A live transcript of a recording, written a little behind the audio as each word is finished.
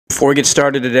Before we get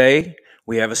started today,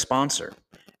 we have a sponsor,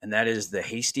 and that is the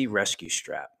Hasty Rescue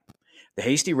Strap. The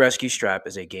Hasty Rescue Strap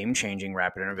is a game-changing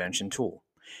rapid intervention tool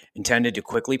intended to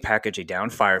quickly package a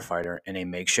downed firefighter in a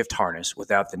makeshift harness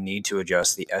without the need to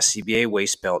adjust the SCBA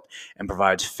waist belt, and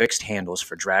provides fixed handles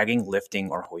for dragging,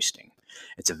 lifting, or hoisting.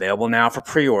 It's available now for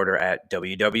pre-order at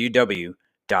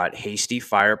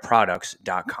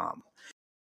www.hastyfireproducts.com.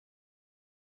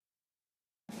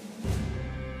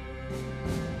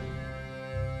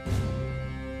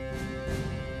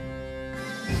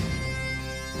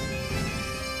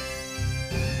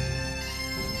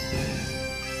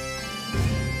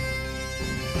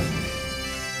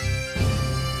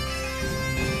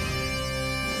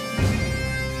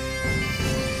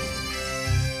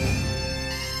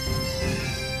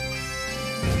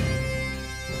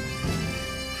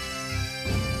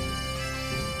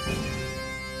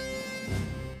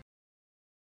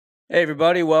 Hey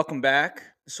everybody, welcome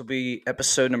back. This will be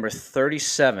episode number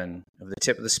 37 of the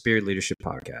Tip of the Spear Leadership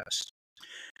Podcast.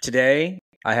 Today,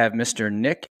 I have Mr.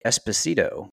 Nick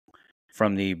Esposito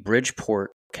from the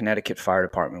Bridgeport, Connecticut Fire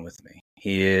Department with me.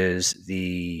 He is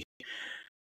the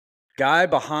guy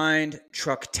behind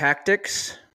Truck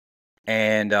Tactics.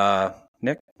 And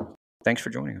Nick, thanks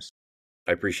for joining us.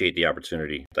 I appreciate the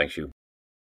opportunity. Thank you.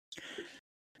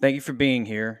 Thank you for being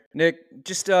here. Nick,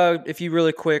 just if you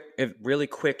really quick,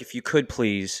 if you could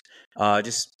please,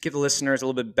 just give the listeners a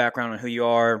little bit of background on who you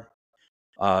are,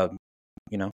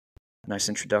 nice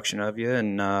introduction of you,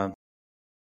 and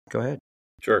go ahead.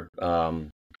 Sure.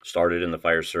 Started in the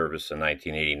fire service in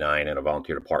 1989 in a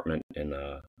volunteer department in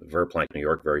Verplank, New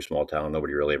York, very small town.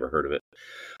 Nobody really ever heard of it.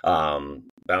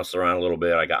 Bounced around a little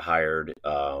bit. I got hired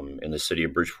in the city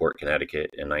of Bridgeport,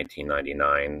 Connecticut in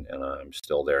 1999, and I'm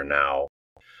still there now.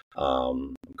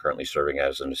 I'm currently serving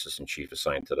as an assistant chief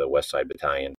assigned to the West Side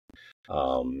Battalion.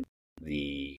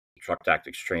 The truck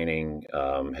tactics training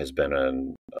has been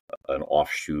an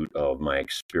offshoot of my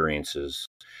experiences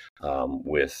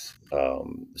with the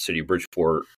city of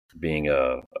Bridgeport, being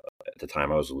at the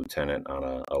time I was a lieutenant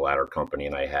on a ladder company,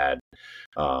 and I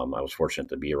was fortunate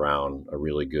to be around a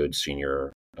really good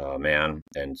senior man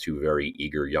and two very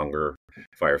eager younger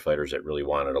firefighters that really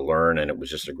wanted to learn, and it was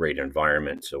just a great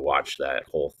environment to watch that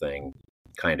whole thing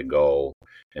kind of go.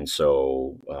 And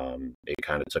so it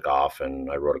kind of took off,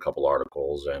 and I wrote a couple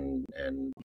articles, and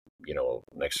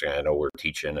next thing I know, we're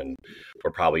teaching, and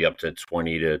we're probably up to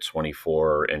 20 to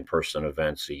 24 in-person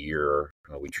events a year.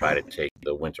 We try to take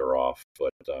the winter off,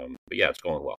 but yeah, it's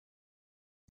going well.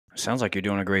 Sounds like you're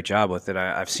doing a great job with it.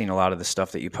 I've seen a lot of the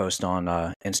stuff that you post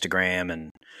on Instagram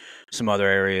and some other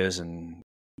areas, and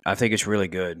I think it's really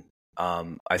good.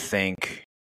 I think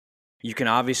you can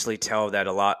obviously tell that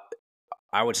a lot.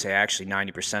 I would say actually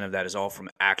 90% of that is all from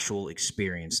actual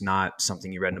experience, not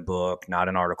something you read in a book, not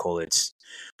an article.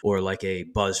 Or like a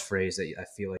buzz phrase that I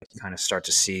feel like you kind of start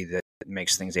to see that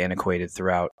makes things antiquated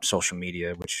throughout social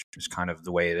media, which is kind of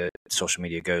the way that social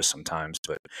media goes sometimes.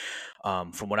 But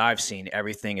from what I've seen,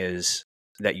 everything is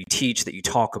that you teach, that you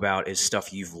talk about, is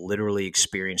stuff you've literally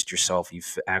experienced yourself,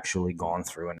 you've actually gone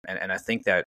through. And I think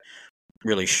that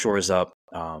really shores up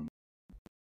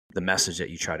the message that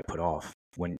you try to put off.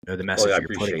 The message I you're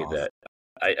putting off. appreciate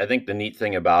that. I think the neat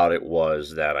thing about it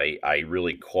was that I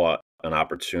really caught an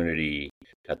opportunity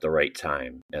at the right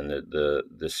time. And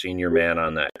the senior man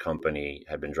on that company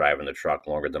had been driving the truck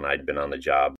longer than I'd been on the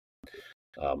job.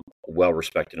 Well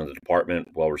respected in the department,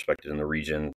 well respected in the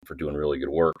region for doing really good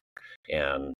work.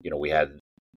 And, we had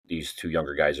these two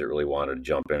younger guys that really wanted to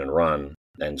jump in and run.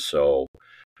 And so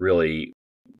really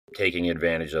taking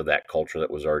advantage of that culture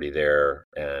that was already there,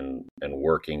 and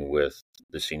working with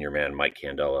the senior man, Mike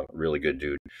Candela, really good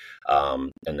dude.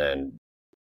 And then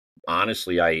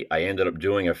honestly, I ended up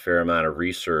doing a fair amount of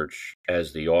research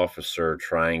as the officer,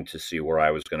 trying to see where I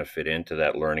was going to fit into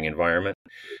that learning environment.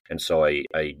 And so I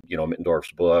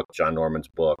Mittendorf's book, John Norman's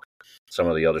book, some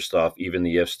of the other stuff, even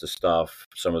the IFSTA stuff,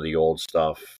 some of the old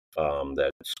stuff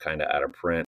that's kind of out of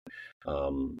print.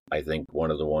 I think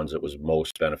one of the ones that was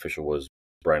most beneficial was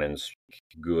Brennan's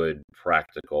good,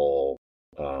 practical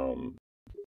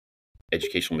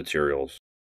educational materials,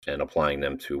 and applying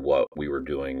them to what we were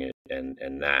doing,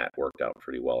 and that worked out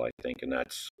pretty well, I think. And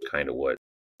that's kind of what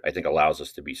I think allows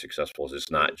us to be successful. Is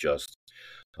it's not just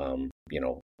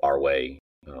our way.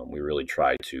 We really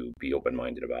try to be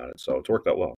open-minded about it, so it's worked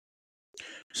out well.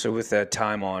 So with that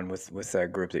time on with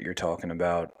that group that you're talking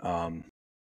about,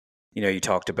 you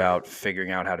talked about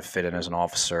figuring out how to fit in as an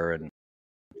officer, and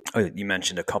you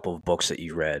mentioned a couple of books that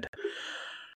you read.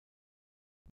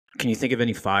 Can you think of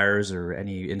any fires or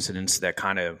any incidents that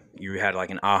kind of you had like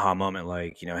an aha moment,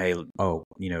 like, hey,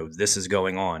 this is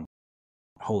going on?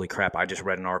 holy crap, I just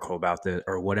read an article about this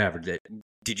or whatever.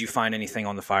 Did you find anything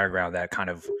on the fire ground that kind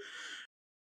of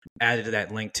added to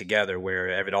that link together where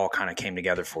it all kind of came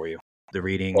together for you? The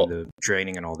reading and Well, the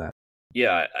training and all that.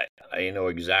 yeah, I know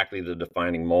exactly the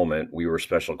defining moment. We were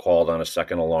special called on a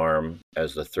second alarm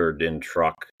as the third in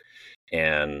truck,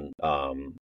 and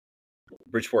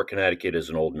Bridgeport, Connecticut is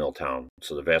an old mill town,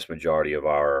 so the vast majority of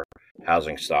our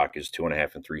housing stock is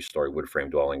 2.5 and 3-story wood frame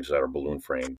dwellings that are balloon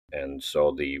frame, and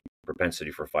so the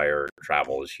propensity for fire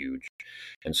travel is huge.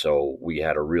 And so we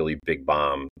had a really big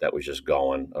bomb that was just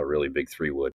going, a really big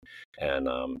 3-wood, and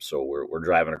so we're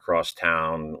driving across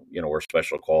town. We're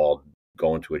special called,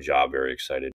 going to a job, very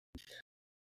excited.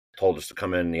 Told us to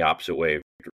come in the opposite way of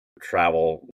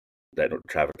travel that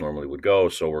traffic normally would go,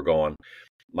 so we're going.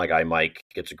 My guy Mike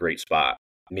gets a great spot.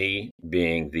 Me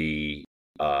being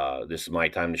this is my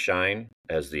time to shine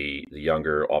as the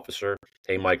younger officer.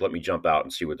 Hey, Mike, let me jump out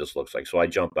and see what this looks like. So I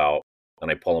jump out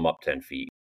and I pull him up 10 feet,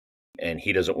 and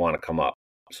he doesn't want to come up.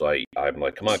 So I'm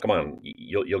like, come on,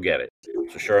 you'll get it.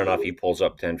 So sure enough, he pulls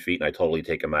up 10 feet, and I totally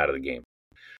take him out of the game.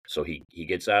 So he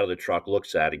gets out of the truck,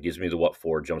 looks at it, gives me the what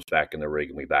for, jumps back in the rig,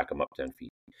 and we back him up 10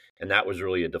 feet. And that was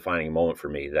really a defining moment for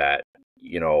me that,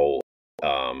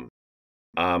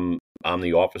 um, I'm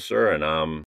the officer, and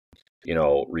I'm,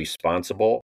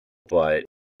 responsible, but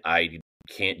I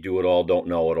can't do it all, don't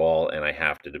know it all, and I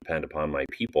have to depend upon my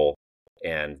people.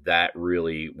 And that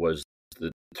really was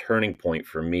the turning point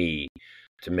for me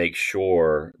to make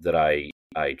sure that I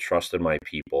trusted my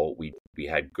people. We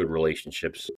had good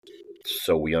relationships,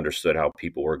 so we understood how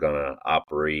people were going to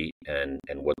operate and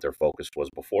what their focus was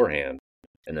beforehand.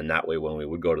 And then that way, when we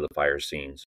would go to the fire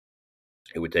scenes,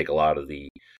 it would take a lot of the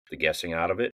guessing out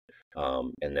of it.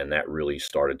 And then that really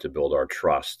started to build our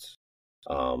trust,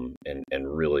 and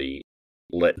really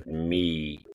let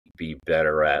me be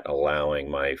better at allowing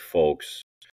my folks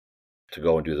to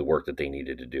go and do the work that they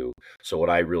needed to do. So what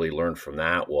I really learned from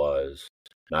that was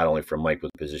not only from Mike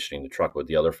with positioning the truck, but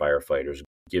the other firefighters,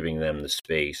 giving them the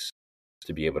space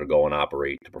to be able to go and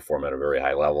operate, to perform at a very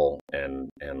high level. And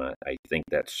I think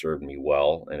that served me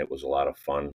well, and it was a lot of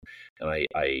fun. And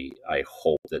I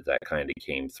hope that kind of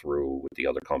came through with the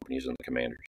other companies and the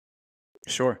commanders.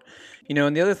 Sure.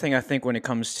 And the other thing I think when it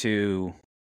comes to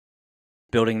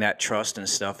building that trust and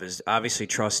stuff is obviously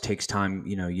trust takes time.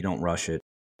 You don't rush it,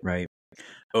 right?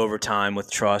 Over time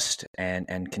with trust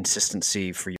and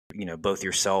consistency for both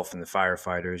yourself and the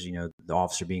firefighters, the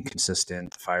officer being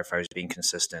consistent, the firefighters being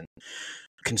consistent,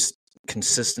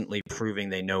 consistently proving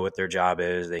they know what their job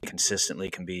is, they consistently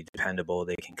can be dependable,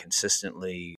 they can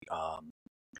consistently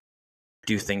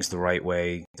do things the right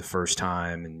way the first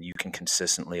time, and you can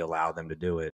consistently allow them to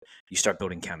do it. You start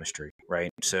building chemistry, right?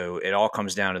 So it all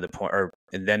comes down to the point,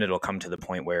 and then it'll come to the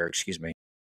point where,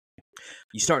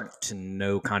 you start to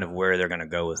know kind of where they're going to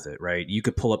go with it, right? You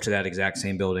could pull up to that exact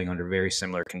same building under very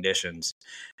similar conditions,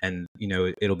 and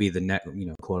it'll be the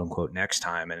quote unquote next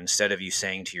time. And instead of you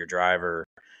saying to your driver,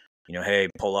 hey,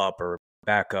 pull up or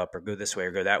back up or go this way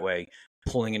or go that way,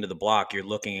 pulling into the block, you're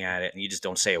looking at it and you just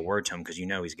don't say a word to him because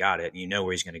he's got it and you know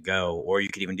where he's going to go. Or you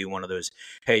could even do one of those,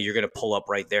 hey, you're going to pull up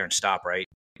right there and stop, right?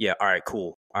 Yeah, all right,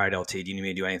 cool. All right, LT, do you need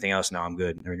me to do anything else? No, I'm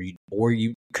good. Or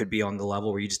you could be on the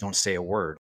level where you just don't say a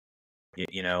word.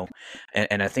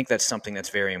 And I think that's something that's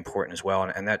very important as well.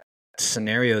 And that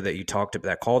scenario that you talked about,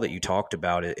 that call that you talked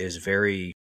about, is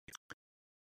very,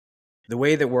 the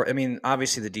way that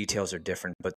obviously the details are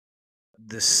different, but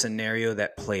the scenario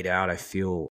that played out, I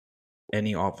feel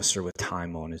any officer with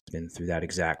time on has been through that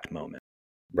exact moment.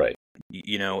 Right.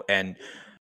 And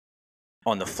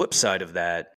on the flip side of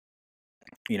that,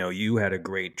 you had a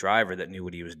great driver that knew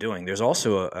what he was doing. There's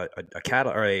also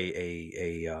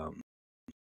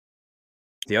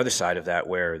the other side of that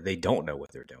where they don't know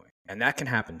what they're doing, and that can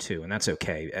happen too, and that's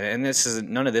okay. And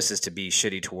none of this is to be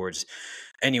shitty towards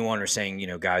anyone or saying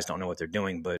guys don't know what they're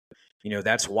doing, but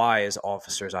that's why as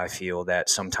officers I feel that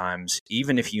sometimes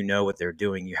even if you know what they're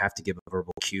doing, you have to give a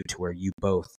verbal cue to where you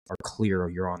both are clear or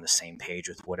you're on the same page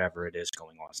with whatever it is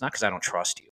going on. It's not because I don't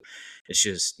trust you, it's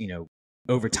just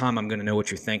over time I'm going to know what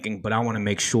you're thinking, but I want to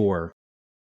make sure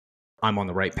I'm on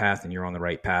the right path and you're on the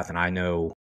right path, and I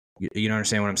know. You don't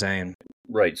understand what I'm saying?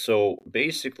 Right. So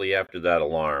basically, after that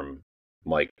alarm,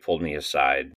 Mike pulled me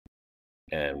aside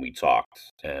and we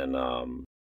talked. And,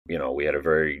 we had a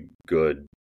very good,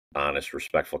 honest,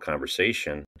 respectful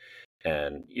conversation.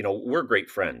 And, we're great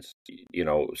friends,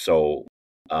 so,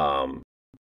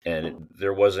 and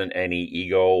there wasn't any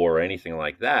ego or anything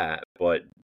like that. But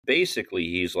basically,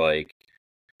 he's like,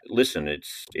 listen,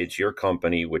 it's your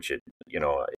company, which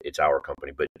it's our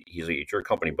company, but he's like, it's your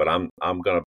company, but I'm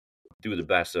going to do the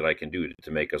best that I can do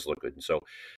to make us look good. And so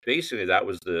basically that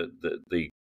was the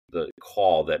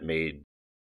call that made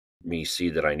me see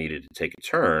that I needed to take a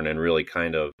turn and really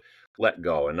kind of let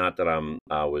go. And not that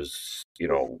I was,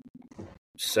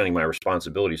 sending my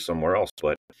responsibility somewhere else,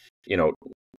 but, you know,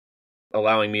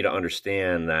 allowing me to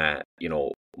understand that,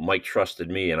 Mike trusted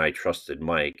me and I trusted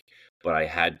Mike, but I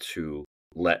had to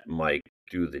let Mike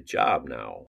do the job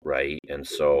now. Right. And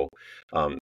so,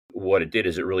 what it did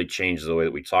is it really changed the way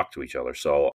that we talk to each other.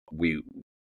 So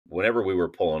whenever we were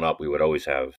pulling up, we would always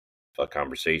have a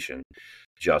conversation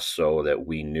just so that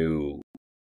we knew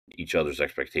each other's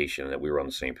expectation and that we were on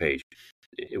the same page.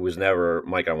 It was never,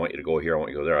 Mike, I want you to go here, I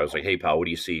want you to go there. I was like, hey, pal, what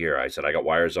do you see here? I said, I got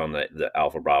wires on the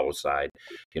Alpha Bravo side.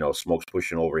 Smoke's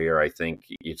pushing over here. I think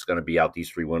it's going to be out these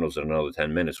 3 windows in another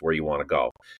 10 minutes. Where you want to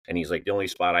go? And he's like, the only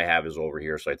spot I have is over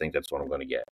here, so I think that's what I'm going to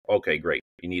get. Okay, great.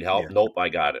 You need help? Yeah. Nope, I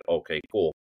got it. Okay,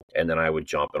 cool. And then I would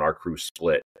jump, and our crew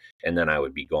split, and then I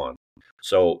would be gone.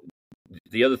 So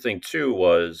the other thing, too,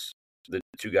 was the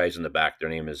 2 guys in the back. Their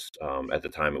name is, at the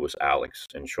time, it was Alex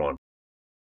and Sean.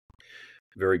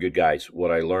 Very good guys. What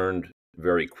I learned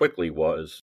very quickly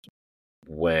was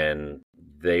when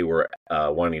they were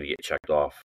wanting to get checked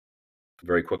off,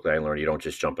 very quickly I learned you don't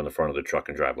just jump in the front of the truck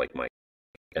and drive like Mike.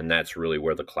 And that's really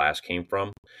where the class came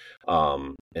from.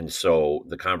 And so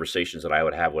the conversations that I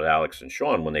would have with Alex and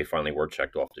Sean when they finally were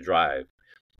checked off to drive,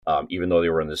 even though they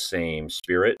were in the same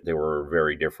spirit, they were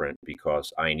very different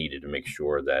because I needed to make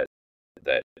sure that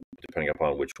depending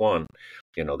upon which one,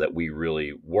 that we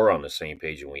really were on the same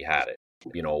page and we had it.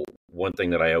 One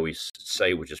thing that I always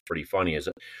say, which is pretty funny, is,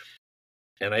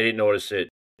 and I didn't notice it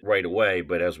right away,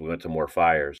 but as we went to more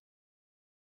fires,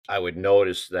 I would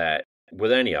notice that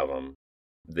with any of them,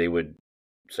 they would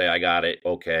say, I got it,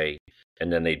 okay,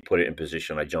 and then they'd put it in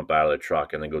position. I'd jump out of the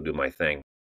truck and then go do my thing.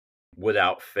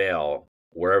 Without fail,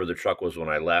 wherever the truck was when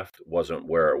I left wasn't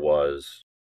where it was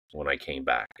when I came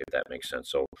back, if that makes sense.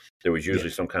 So there was usually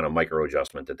some kind of micro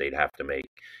adjustment that they'd have to make.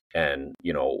 And,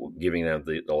 giving them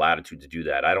the latitude to do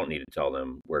that. I don't need to tell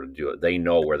them where to do it. They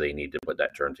know where they need to put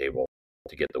that turntable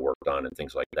to get the work done and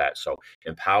things like that. So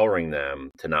empowering them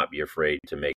to not be afraid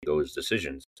to make those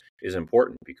decisions is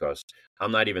important because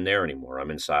I'm not even there anymore.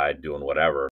 I'm inside doing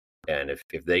whatever. And if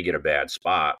they get a bad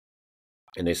spot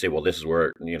and they say, well, this is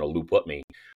where, Lou put me,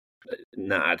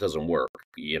 nah, it doesn't work.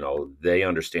 They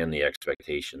understand the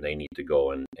expectation. They need to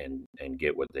go and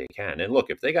get what they can. And look,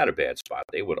 if they got a bad spot,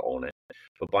 they would own it.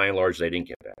 But by and large, they didn't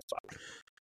get bad spots.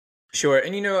 Sure.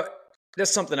 And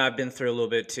that's something I've been through a little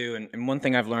bit too. And one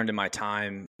thing I've learned in my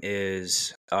time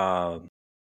is, I've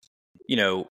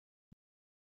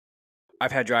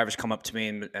had drivers come up to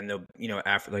me and they'll,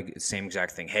 after like the same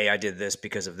exact thing. Hey, I did this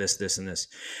because of this, this, and this.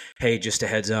 Hey, just a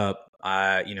heads up.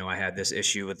 I had this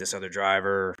issue with this other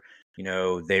driver.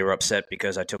 They were upset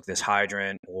because I took this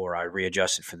hydrant or I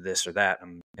readjusted for this or that.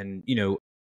 And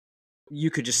you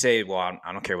could just say, well,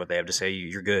 I don't care what they have to say.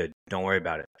 You're good. Don't worry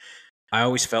about it. I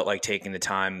always felt like taking the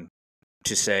time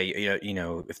to say,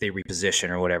 if they reposition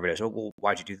or whatever it is, oh, well,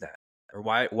 why'd you do that? Or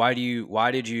why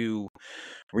did you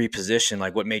reposition?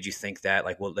 Like, what made you think that?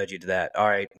 Like, what led you to that? All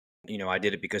right, I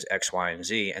did it because X, Y, and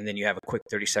Z. And then you have a quick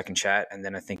 30-second chat. And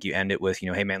then I think you end it with,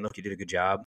 hey, man, look, you did a good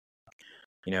job.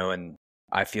 And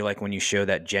I feel like when you show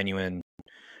that genuine,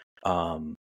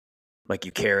 like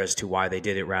you care as to why they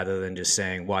did it rather than just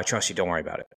saying, well, I trust you, don't worry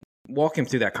about it. Walking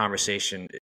through that conversation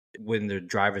when the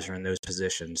drivers are in those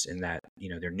positions in that,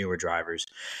 they're newer drivers,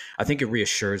 I think it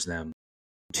reassures them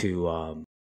to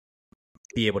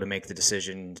be able to make the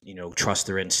decision, trust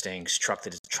their instincts,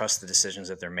 trust the decisions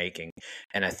that they're making.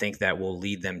 And I think that will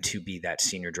lead them to be that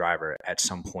senior driver at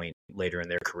some point later in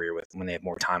their career when they have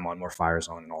more time on, more fires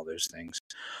on, and all those things.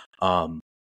 And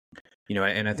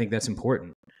I think that's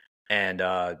important. And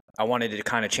I wanted to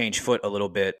kind of change foot a little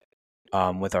bit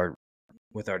with our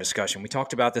discussion. We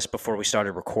talked about this before we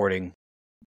started recording.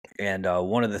 And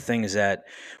one of the things the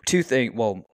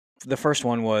first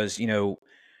one was,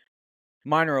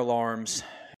 minor alarms,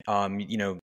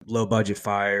 low budget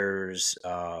fires,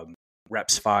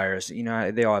 reps fires,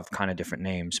 they all have kind of different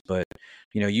names, but,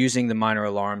 using the minor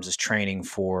alarms as training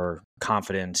for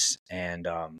confidence and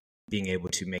being able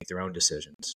to make their own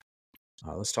decisions.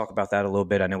 Let's talk about that a little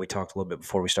bit. I know we talked a little bit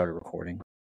before we started recording.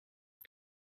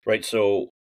 Right. So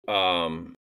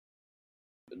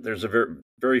there's a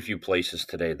very few places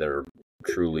today that are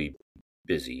truly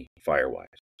busy fire-wise.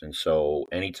 And so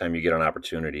anytime you get an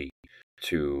opportunity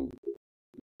to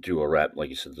do a rep, like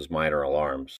you said, those minor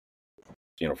alarms,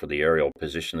 for the aerial,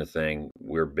 position the thing.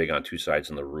 We're big on 2 sides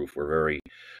on the roof. We're very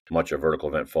much a vertical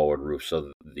vent forward roof.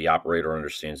 So the operator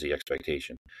understands the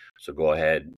expectation. So go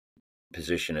ahead,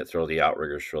 position it, throw the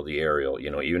outriggers, throw the aerial.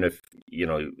 Even if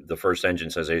the first engine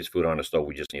says, "Hey, it's food on the stove.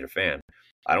 We just need a fan."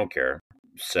 I don't care.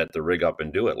 Set the rig up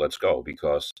and do it. Let's go,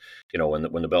 because when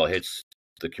the bell hits,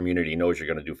 the community knows you're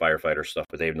going to do firefighter stuff,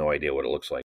 but they have no idea what it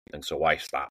looks like, and so why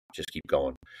stop? Just keep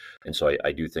going. And so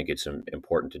I do think it's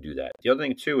important to do that. The other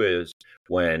thing too is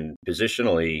when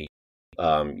positionally,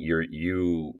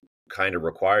 you kind of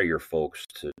require your folks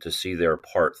to see their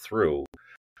part through.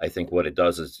 I think what it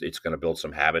does is it's going to build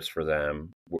some habits for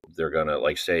them. They're going to,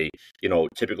 like, say,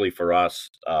 typically for us,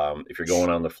 if you're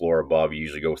going on the floor above, you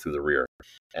usually go through the rear.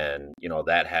 And,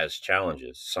 that has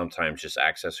challenges. Sometimes just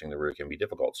accessing the rear can be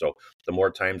difficult. So the more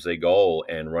times they go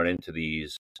and run into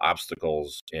these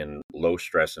obstacles in low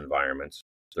stress environments,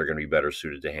 they're going to be better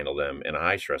suited to handle them in a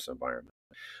high stress environment.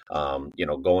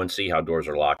 Go and see how doors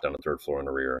are locked on the third floor in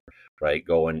the rear, right?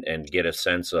 Go and get a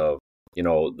sense of,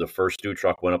 the first stew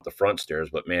truck went up the front stairs,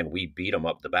 but man, we beat them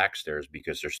up the back stairs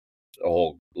because there's a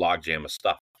whole logjam of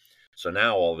stuff. So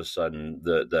now all of a sudden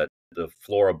the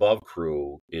floor above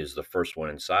crew is the first one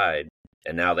inside,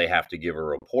 and now they have to give a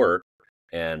report,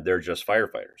 and they're just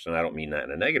firefighters. And I don't mean that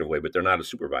in a negative way, but they're not a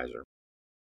supervisor.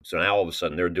 So now all of a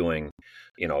sudden they're doing,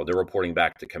 they're reporting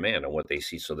back to command on what they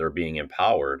see. So they're being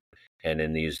empowered. And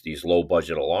in these low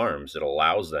budget alarms, it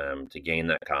allows them to gain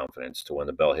that confidence to when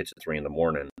the bell hits at 3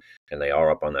 a.m. and they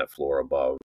are up on that floor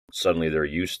above. Suddenly they're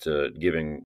used to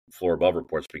giving floor above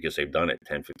reports because they've done it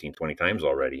 10, 15, 20 times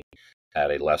already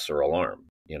at a lesser alarm,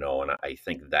 and I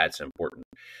think that's important.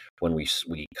 When we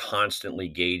constantly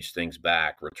gauge things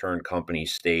back, return company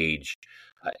stage,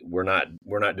 we're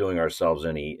not doing ourselves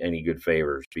any good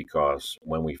favors, because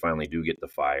when we finally do get the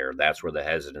fire, that's where the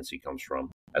hesitancy comes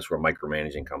from. That's where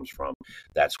micromanaging comes from.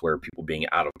 That's where people being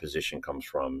out of position comes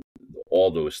from.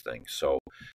 All those things. So,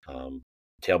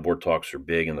 tailboard talks are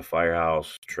big in the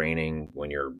firehouse. Training when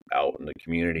you're out in the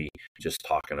community, just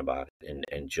talking about it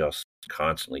and just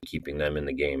constantly keeping them in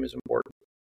the game is important.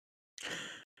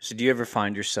 So do you ever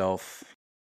find yourself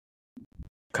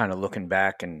kind of looking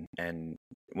back and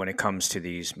when it comes to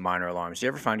these minor alarms, do you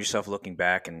ever find yourself looking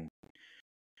back and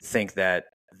think that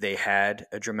they had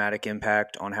a dramatic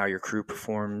impact on how your crew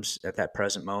performs at that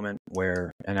present moment?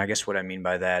 And I guess what I mean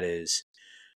by that is,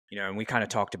 and we kind of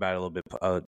talked about it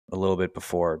a little bit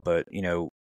before, but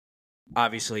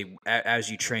obviously as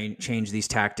you change these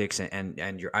tactics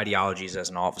and your ideologies as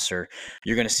an officer,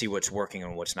 you're going to see what's working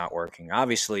and what's not working.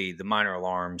 Obviously the minor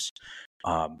alarms,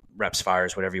 reps,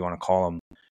 fires, whatever you want to call them,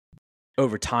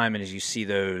 over time, and as you see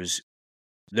those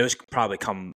probably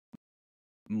come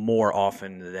more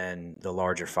often than the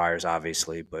larger fires,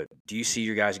 obviously. But do you see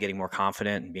your guys getting more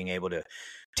confident and being able to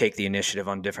take the initiative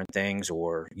on different things?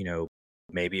 Or,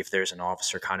 maybe if there's an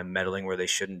officer kind of meddling where they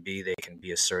shouldn't be, they can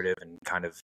be assertive and kind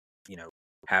of,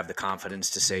 have the confidence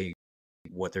to say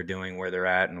what they're doing, where they're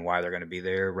at, and why they're going to be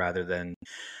there, rather than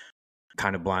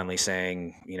kind of blindly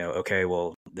saying, okay,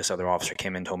 well, this other officer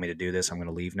came in, told me to do this, I'm going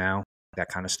to leave now. That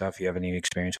kind of stuff. You have any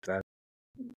experience with that?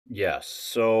 Yes.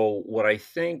 So what I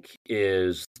think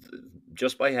is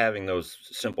just by having those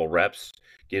simple reps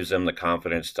gives them the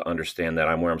confidence to understand that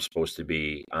I'm where I'm supposed to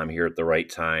be. I'm here at the right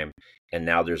time. And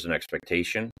now there's an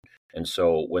expectation. And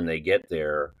so when they get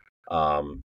there,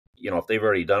 if they've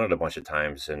already done it a bunch of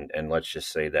times, and let's just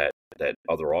say that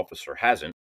other officer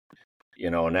hasn't,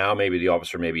 now maybe the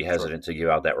officer may be hesitant to give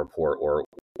out that report, or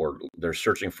they're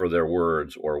searching for their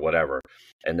words or whatever.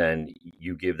 And then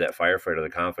you give that firefighter the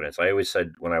confidence. I always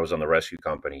said when I was on the rescue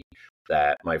company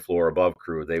that my floor above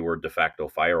crew, they were de facto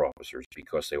fire officers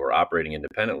because they were operating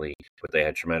independently, but they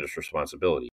had tremendous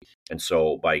responsibility. And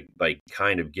so by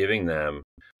kind of giving them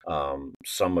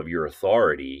some of your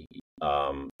authority,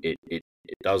 it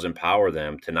does empower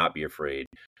them to not be afraid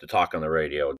to talk on the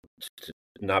radio, to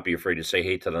not be afraid to say,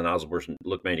 hey, to the nozzle person,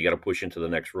 look, man, you got to push into the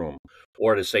next room,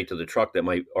 or to say to the truck that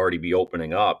might already be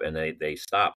opening up and they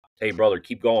stop, hey, brother,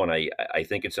 keep going. I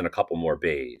think it's in a couple more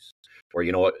bays. Or,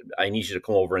 you know what, I need you to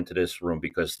come over into this room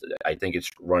because I think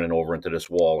it's running over into this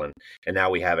wall. And now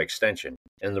we have extension.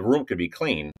 And the room could be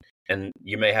clean. And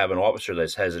you may have an officer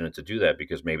that's hesitant to do that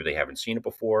because maybe they haven't seen it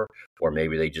before, or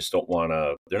maybe they just don't want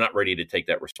to, they're not ready to take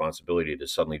that responsibility to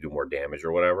suddenly do more damage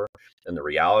or whatever. And the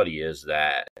reality is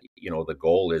that, the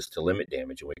goal is to limit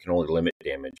damage, and we can only limit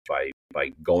damage by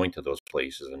going to those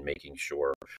places and making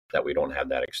sure that we don't have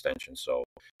that extension. So,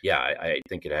 yeah, I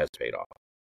think it has paid off.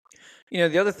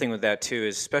 The other thing with that too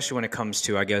is, especially when it comes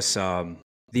to, I guess,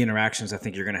 the interactions I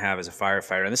think you're going to have as a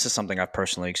firefighter, and this is something I've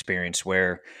personally experienced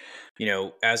where,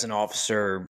 as an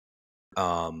officer,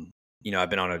 I've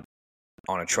been on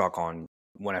a truck on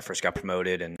when I first got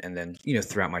promoted, and then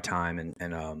throughout my time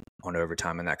and on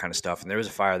overtime and that kind of stuff. And there was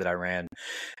a fire that I ran,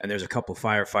 and there's a couple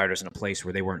firefighters in a place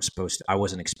where they weren't supposed to. I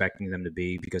wasn't expecting them to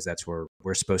be, because that's where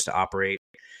we're supposed to operate.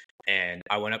 And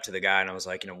I went up to the guy and I was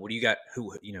like, what do you got?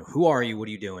 Who are you? What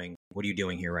are you doing? What are you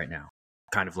doing here right now?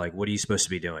 Kind of like, what are you supposed to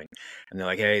be doing? And they're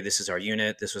like, hey, this is our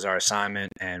unit. This was our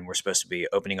assignment. And we're supposed to be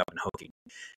opening up and hooking.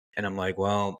 And I'm like,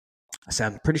 well, I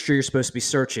said, I'm pretty sure you're supposed to be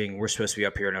searching. We're supposed to be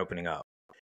up here and opening up.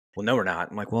 Well, no, we're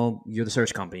not. I'm like, well, you're the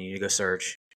search company. You need to go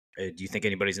search. Do you think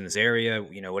anybody's in this area?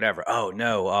 Whatever. Oh,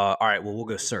 no. All right. Well, we'll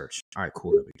go search. All right,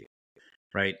 cool. No big deal.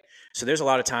 Right. So there's a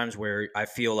lot of times where I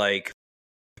feel like,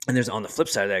 and there's on the flip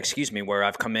side of that, where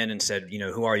I've come in and said,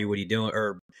 who are you? What are you doing?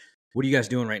 Or what are you guys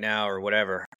doing right now? Or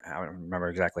whatever. I don't remember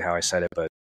exactly how I said it, but,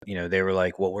 they were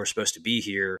like, well, we're supposed to be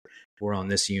here. We're on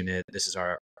this unit. This is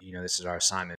our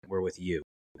assignment. We're with you.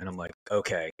 And I'm like,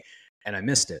 okay. And I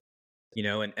missed it,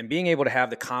 and being able to have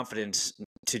the confidence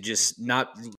to just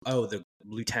not, the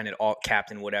lieutenant,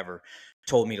 captain, whatever,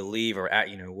 told me to leave, or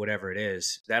whatever it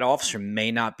is. That officer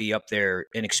may not be up there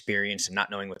inexperienced and not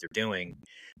knowing what they're doing.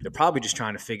 They're probably just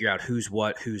trying to figure out who's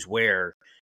what, who's where.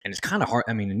 And it's kind of hard.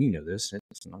 I mean, and this,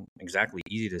 it's not exactly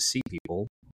easy to see people.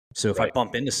 So if I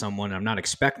bump into someone I'm not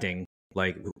expecting,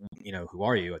 like, who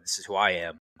are you? This is who I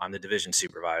am. I'm the division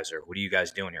supervisor. What are you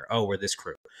guys doing here? Oh, we're this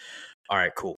crew. All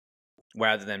right, cool.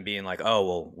 Rather than being like, oh,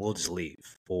 well, we'll just leave,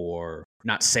 or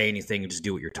not say anything and just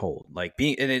do what you're told. Like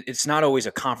and it's not always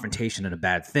a confrontation and a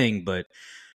bad thing, but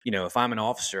if I'm an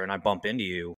officer and I bump into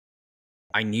you,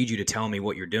 I need you to tell me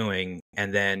what you're doing,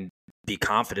 and then be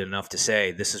confident enough to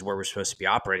say, this is where we're supposed to be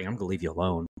operating. I'm going to leave you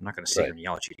alone. I'm not going to sit here and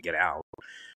yell at you to get out.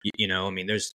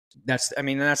 That's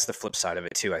the flip side of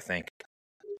it too, I think.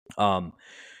 I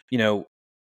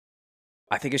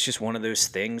think it's just one of those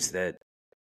things that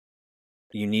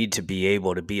you need to be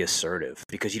able to be assertive,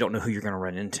 because you don't know who you're going to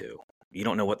run into. You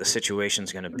don't know what the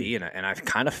situation's going to be. And I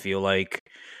kind of feel like,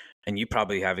 and you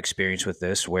probably have experience with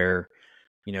this, where,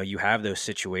 you have those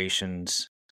situations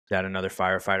that another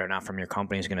firefighter not from your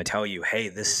company is going to tell you, hey,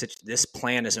 this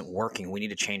plan isn't working. We need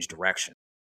to change direction.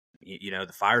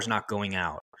 The fire's not going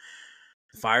out.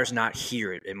 The fire's not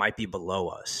here. It might be below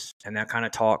us. And that kind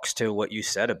of talks to what you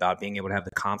said about being able to have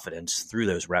the confidence through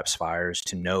those reps fires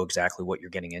to know exactly what you're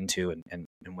getting into, and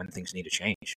when things need to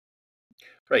change.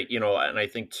 Right. And I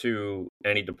think too,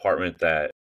 any department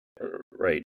that,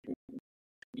 right,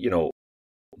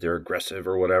 they're aggressive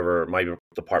or whatever. My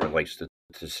department likes to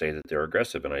say that they're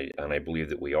aggressive, and I believe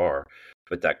that we are,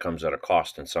 but that comes at a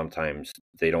cost. And sometimes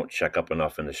they don't check up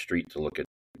enough in the street to look at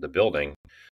the building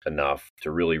enough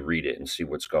to really read it and see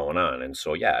what's going on. And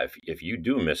so, yeah, if you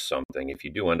do miss something, if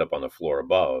you do end up on the floor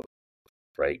above,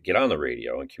 right, get on the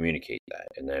radio and communicate that,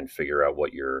 and then figure out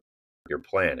what your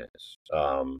plan is.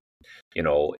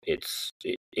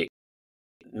 It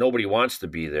nobody wants to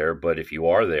be there, but if you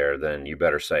are there, then you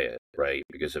better say it, right?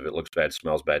 Because if it looks bad,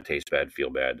 smells bad, tastes bad,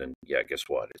 feel bad, then yeah, guess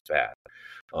what? It's bad.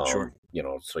 Sure.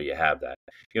 So you have that.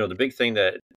 The big thing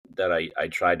that I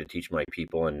tried to teach my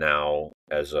people, and now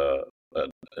as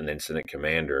an incident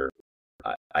commander,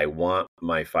 I want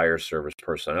my fire service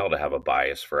personnel to have a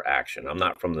bias for action. I'm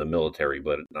not from the military,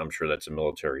 but I'm sure that's a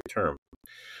military term.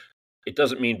 It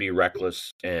doesn't mean be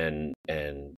reckless and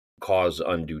cause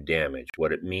undue damage.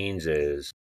 What it means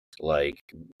is, like,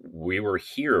 we're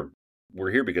here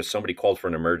because somebody called for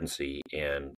an emergency,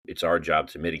 and it's our job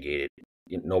to mitigate it.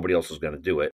 Nobody else is going to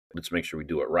do it. Let's make sure we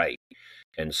do it right.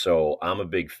 And so I'm a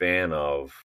big fan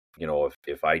of,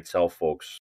 if I tell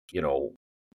folks, the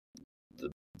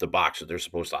box that they're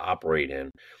supposed to operate in,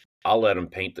 I'll let them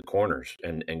paint the corners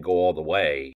and go all the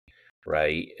way,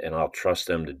 right? And I'll trust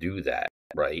them to do that,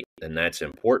 right? And that's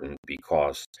important,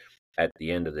 because at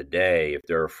the end of the day, if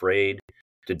they're afraid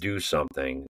to do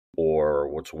something, or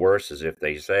what's worse is if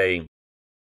they say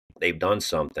they've done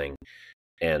something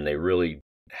and they really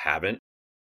haven't,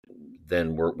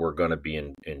 then we're going to be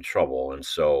in trouble. And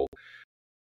so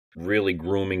really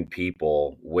grooming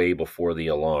people way before the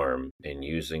alarm and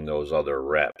using those other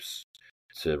reps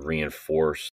to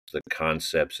reinforce the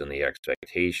concepts and the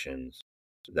expectations,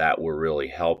 that will really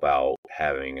help out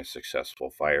having a successful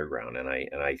fire ground. And I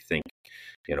think,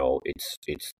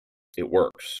 it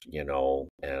works,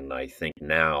 and I think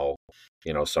now,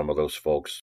 some of those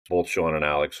folks, both Sean and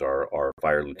Alex are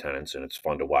fire lieutenants, and it's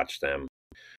fun to watch them,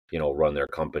 run their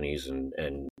companies and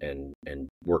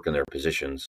work in their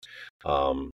positions.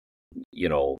 And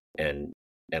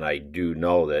I do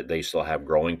know that they still have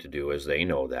growing to do, as they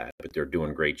know that, but they're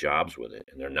doing great jobs with it,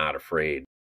 and they're not afraid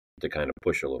to kind of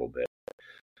push a little bit.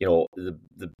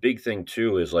 The big thing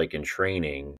too is, like, in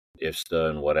training, IFSTA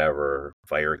and whatever,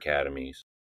 fire academies,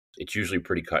 it's usually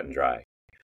pretty cut and dry.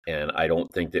 And I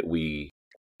don't think that we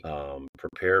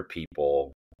prepare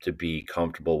people to be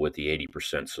comfortable with the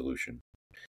 80% solution.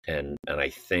 And I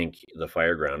think the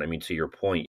fire ground, I mean, to your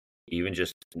point, even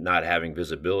just not having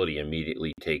visibility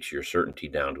immediately takes your certainty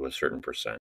down to a certain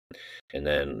percent. And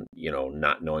then,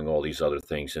 not knowing all these other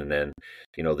things. And then,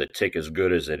 the tick, as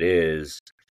good as it is,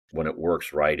 when it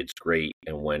works right, it's great.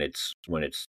 And when it's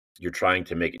you're trying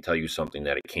to make it tell you something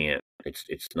that it can't,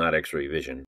 it's not X-ray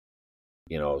vision,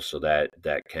 so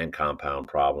that can compound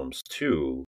problems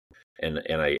too. And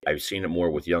I've seen it more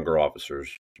with younger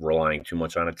officers relying too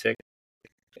much on a tick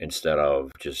instead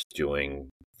of just doing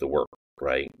the work,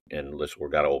 right? And listen, we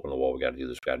got to open the wall, we got to do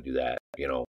this, we got to do that,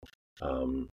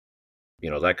 um,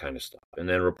 that kind of stuff. And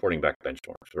then reporting back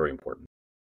benchmarks, very important.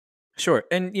 Sure.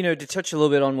 And, to touch a little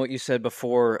bit on what you said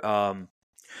before,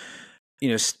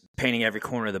 painting every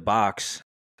corner of the box.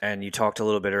 And you talked a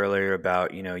little bit earlier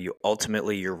about,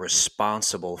 you're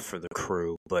responsible for the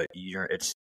crew, but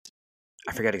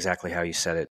I forget exactly how you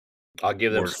said it. I'll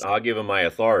give them my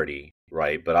authority,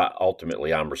 right? But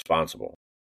ultimately I'm responsible,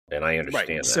 and I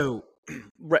understand that. So,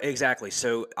 right, exactly.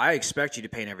 So I expect you to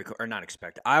paint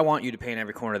I want you to paint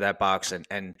every corner of that box.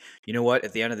 And you know what?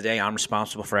 At the end of the day, I'm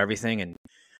responsible for everything. And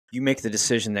you make the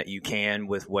decision that you can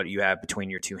with what you have between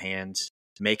your two hands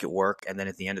to make it work. And then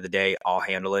at the end of the day, I'll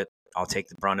handle it. I'll take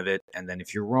the brunt of it. And then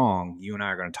if you're wrong, you and I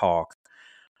are going to talk.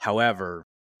 However,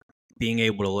 being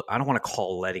able to, I don't want to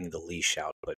call letting the leash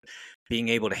out, but being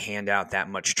able to hand out that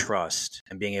much trust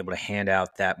and being able to hand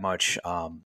out that much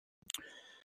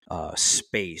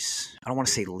space. I don't want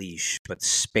to say leash, but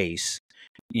space.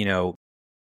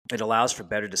 It allows for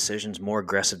better decisions, more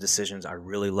aggressive decisions. I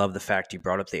really love the fact you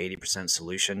brought up the 80%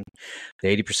 solution.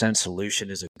 The 80% solution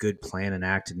is a good plan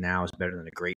enacted now is better than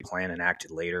a great plan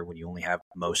enacted later when you only have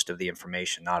most of the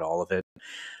information, not all of it.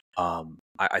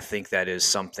 I think that is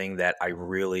something that I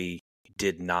really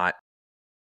did not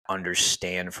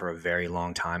understand for a very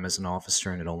long time as an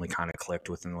officer, and it only kind of clicked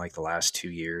within like the last 2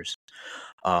 years.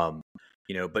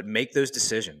 But make those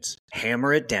decisions,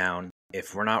 hammer it down.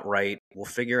 If we're not right, we'll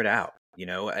figure it out.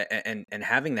 And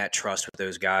having that trust with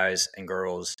those guys and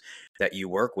girls that you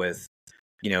work with,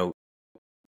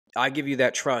 I give you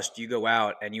that trust. You go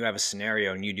out and you have a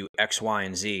scenario and you do X, Y,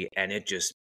 and Z, and it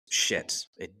just shits.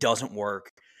 It doesn't work,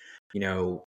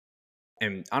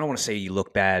 and I don't want to say you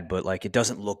look bad, but like it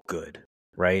doesn't look good,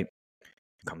 right?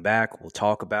 Come back, we'll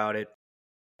talk about it.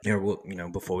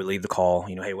 Before we leave the call,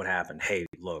 hey, what happened? Hey,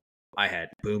 look, I had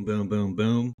boom, boom, boom,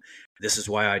 boom. This is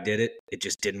why I did it. It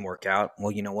just didn't work out.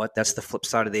 Well, you know what? That's the flip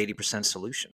side of the 80%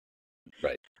 solution.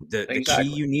 Right. The key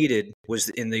you needed was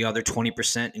in the other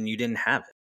 20%, and you didn't have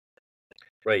it.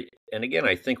 Right. And again,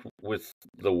 I think with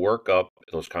the workup,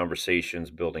 those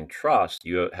conversations, building trust,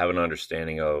 you have an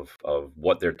understanding of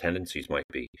what their tendencies might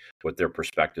be, what their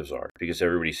perspectives are, because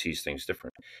everybody sees things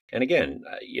different. And again,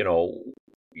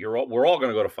 we're all going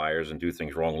to go to fires and do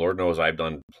things wrong. Lord knows I've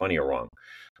done plenty of wrong.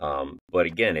 But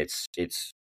again, it's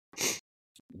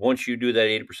once you do that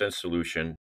 80%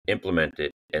 solution, implement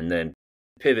it, and then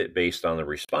pivot based on the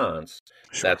response.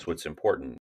 Sure. That's what's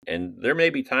important. And there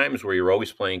may be times where you're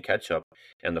always playing catch up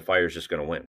and the fire's just going to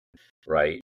win,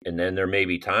 right? And then there may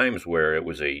be times where it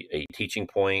was a teaching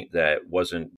point that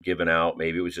wasn't given out.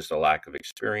 Maybe it was just a lack of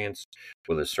experience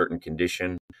with a certain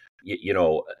condition.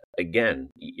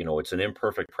 Again, it's an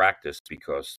imperfect practice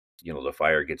because, the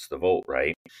fire gets the vote,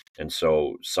 right? And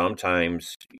so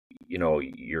sometimes,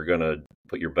 you're going to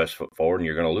put your best foot forward and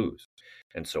you're going to lose.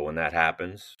 And so when that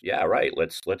happens, yeah, right,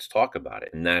 let's talk about it.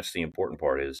 And that's the important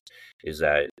part is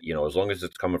that, as long as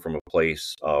it's coming from a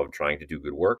place of trying to do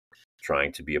good work,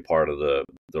 trying to be a part of the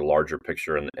larger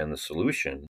picture and the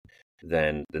solution,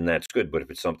 then that's good. But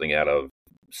if it's something out of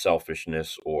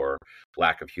selfishness or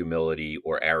lack of humility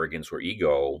or arrogance or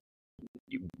ego,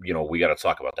 we got to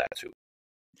talk about that too.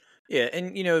 Yeah,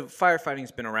 and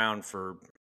firefighting's been around for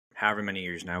however many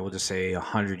years now. We'll just say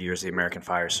 100 years the American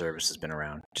Fire Service has been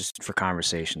around, just for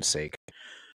conversation's sake.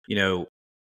 The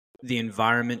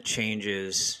environment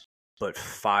changes, but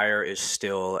fire is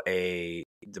still in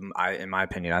my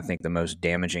opinion, I think the most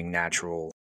damaging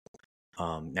natural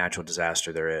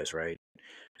disaster there is, right?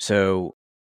 So,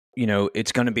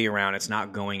 it's going to be around. It's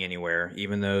not going anywhere,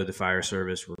 even though the fire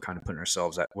service, we're kind of putting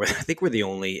ourselves I think we're the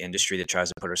only industry that tries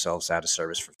to put ourselves out of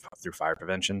service through fire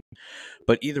prevention.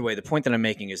 But either way, the point that I'm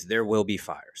making is there will be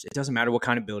fires. It doesn't matter what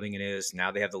kind of building it is.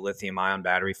 Now they have the lithium ion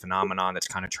battery phenomenon that's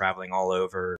kind of traveling all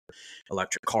over,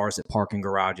 electric cars that park in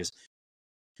garages,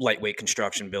 lightweight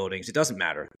construction buildings. It doesn't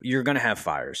matter. You're going to have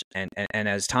fires. And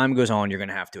as time goes on, you're going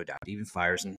to have to adapt, even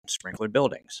fires in sprinkler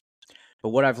buildings. But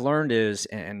what I've learned is,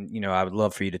 and I would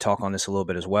love for you to talk on this a little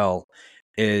bit as well,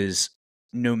 is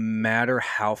no matter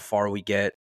how far we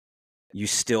get, you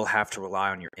still have to rely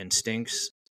on your instincts,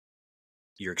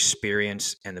 your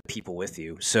experience, and the people with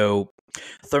you. So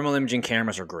thermal imaging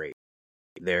cameras are great.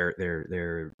 They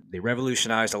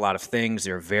revolutionized a lot of things.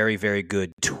 They're a very, very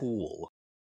good tool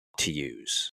to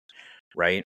use,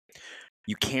 right?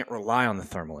 You can't rely on the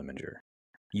thermal imager.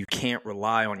 You can't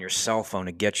rely on your cell phone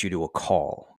to get you to a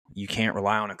call. You can't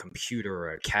rely on a computer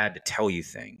or a CAD to tell you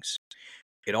things.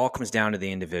 It all comes down to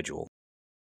the individual.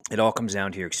 It all comes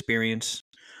down to your experience,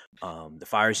 the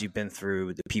fires you've been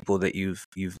through, the people that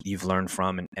you've learned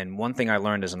from. And one thing I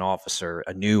learned as an officer,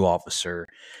 a new officer,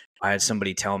 I had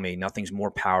somebody tell me nothing's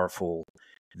more powerful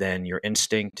than your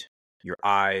instinct, your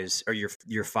eyes, or your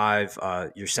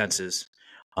senses.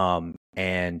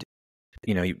 And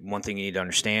one thing you need to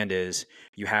understand is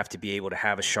you have to be able to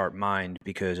have a sharp mind,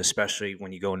 because especially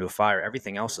when you go into a fire,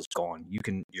 everything else is gone.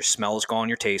 Your smell is gone,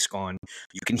 your taste gone.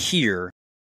 You can hear,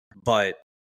 but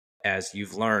as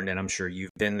you've learned, and I'm sure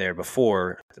you've been there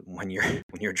before, when your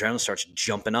adrenaline starts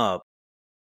jumping up,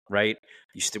 right?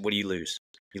 What do you lose?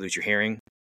 You lose your hearing.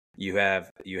 You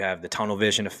have the tunnel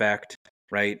vision effect,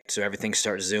 right? So everything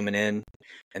starts zooming in,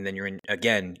 and then you're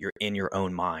in your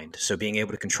own mind. So being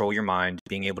able to control your mind,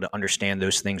 being able to understand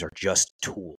those things are just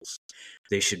tools.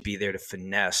 They should be there to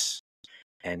finesse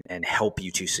and help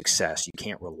you to success. You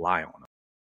can't rely on them.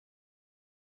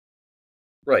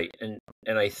 Right. And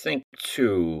I think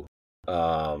too,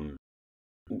 you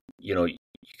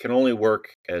can only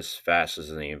work as fast as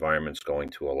the environment's going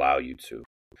to allow you to.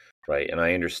 Right. And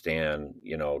I understand,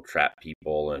 trap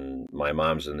people, and my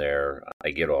mom's in there.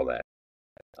 I get all that.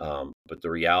 But the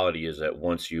reality is that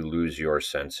once you lose your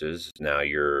senses, now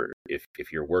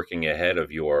if you're working ahead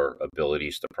of your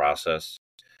abilities to process,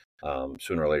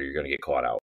 sooner or later you're going to get caught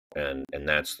out, and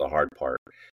that's the hard part.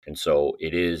 And so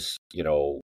it is,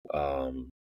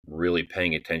 really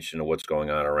paying attention to what's going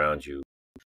on around you.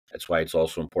 That's why it's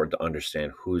also important to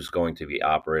understand who's going to be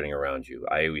operating around you.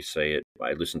 I always say it.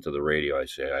 I listen to the radio.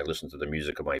 I listen to the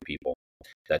music of my people.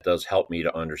 That does help me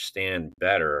to understand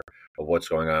better of what's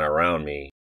going on around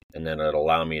me, and then it'll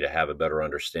allow me to have a better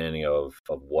understanding of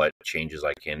what changes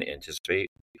I can anticipate,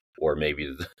 or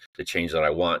maybe the change that I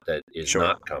want that is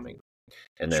not coming.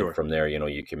 And then from there,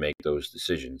 you can make those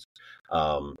decisions.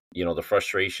 The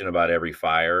frustration about every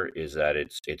fire is that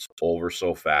it's over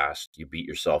so fast. You beat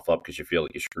yourself up because you feel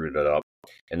like you screwed it up,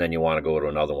 and then you want to go to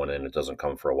another one, and it doesn't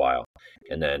come for a while,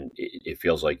 and then it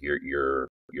feels like you're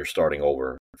starting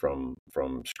over from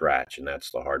scratch, and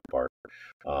that's the hard part.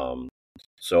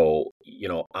 So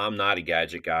I'm not a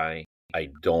gadget guy.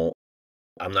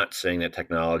 I'm not saying that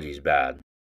technology is bad,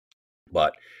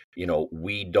 but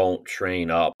we don't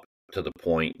train up to the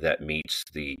point that meets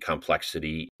the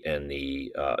complexity and the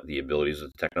abilities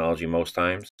of the technology most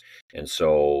times. And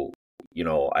so,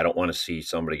 I don't want to see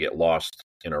somebody get lost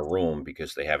in a room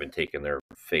because they haven't taken their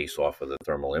face off of the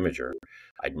thermal imager.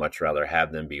 I'd much rather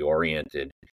have them be oriented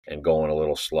and going a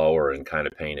little slower and kind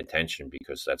of paying attention,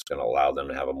 because that's going to allow them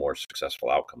to have a more successful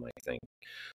outcome, I think.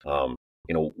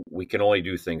 We can only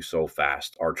do things so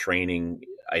fast. Our training,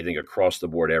 I think across the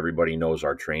board, everybody knows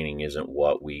our training isn't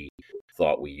what we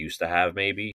thought we used to have,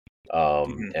 maybe.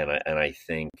 And I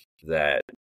think that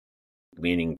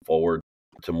leaning forward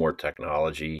to more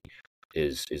technology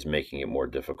is making it more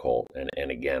difficult.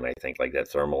 And again, I think like that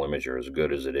thermal imager, as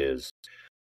good as it is,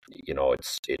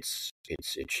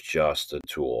 it's just a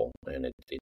tool, and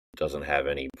it doesn't have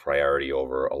any priority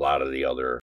over a lot of the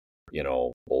other,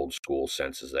 old school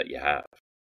senses that you have.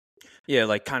 Yeah,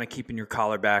 like kind of keeping your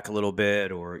collar back a little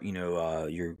bit, or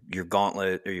your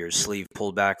gauntlet or your sleeve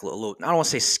pulled back a little. I don't want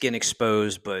to say skin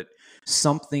exposed, but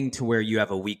something to where you have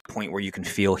a weak point where you can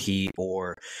feel heat.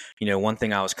 Or one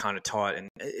thing I was kind of taught, and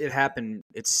it happened.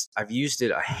 I've used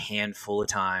it a handful of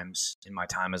times in my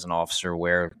time as an officer,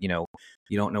 where you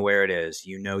don't know where it is.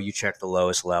 You check the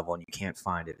lowest level and you can't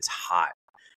find it. It's hot.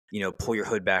 Pull your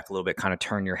hood back a little bit, kind of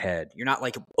turn your head. You're not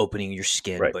like opening your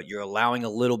skin, Right. but you're allowing a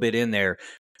little bit in there.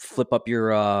 Flip up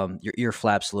your ear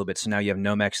flaps a little bit, so now you have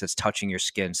Nomex that's touching your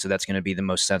skin. So that's going to be the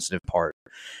most sensitive part,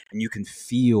 and you can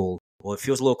feel. Well, it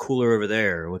feels a little cooler over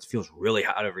there, or it feels really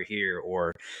hot over here,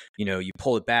 or you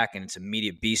pull it back and it's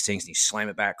immediate bee stings, and you slam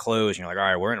it back closed, and you're like,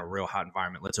 all right, we're in a real hot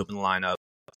environment. Let's open the line up.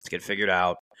 Let's get it figured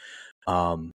out.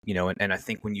 And I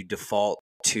think when you default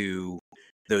to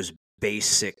those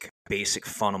basic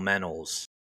fundamentals,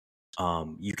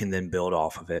 you can then build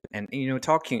off of it. And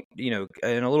talking,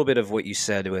 and a little bit of what you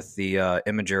said with the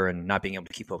imager and not being able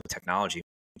to keep up with technology.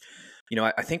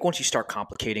 I think once you start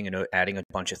complicating and adding a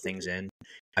bunch of things in,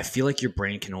 I feel like your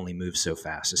brain can only move so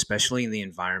fast, especially in the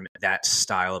environment, that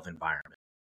style of environment.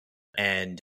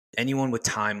 And anyone with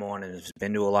time on and has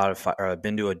been to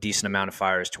been to a decent amount of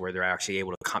fires to where they're actually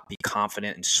able to be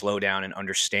confident and slow down and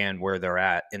understand where they're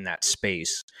at in that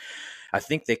space, I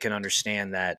think they can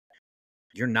understand that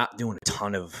you're not doing a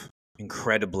ton of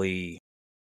incredibly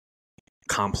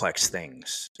complex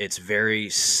things. It's very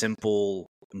simple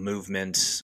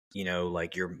movements,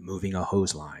 like you're moving a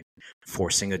hose line,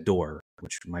 forcing a door,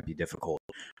 which might be difficult,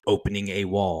 opening a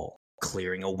wall,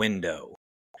 clearing a window,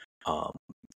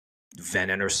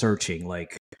 vent enter searching.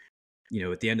 Like,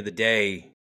 at the end of the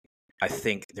day, I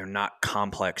think they're not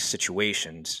complex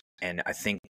situations. And I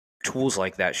think tools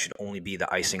like that should only be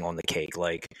the icing on the cake.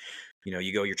 Like,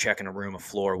 you're checking a room, a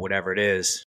floor, whatever it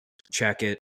is, check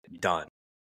it, done.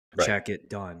 Right. Check it,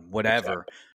 done. Whatever.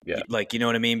 Exactly. Yeah. You know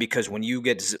what I mean? Because when you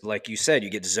get, like you said, you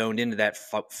get zoned into that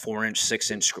 4-inch,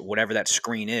 6-inch, whatever that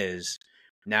screen is,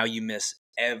 now you miss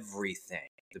everything,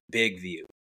 the big view.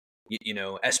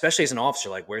 Especially as an officer,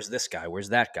 like, where's this guy? Where's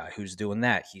that guy? Who's doing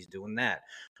that? He's doing that.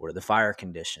 What are the fire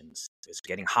conditions? Is it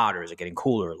getting hotter? Is it getting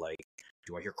cooler? Like,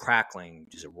 do I hear crackling?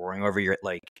 Is it roaring over your,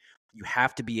 like, you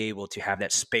have to be able to have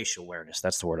that spatial awareness.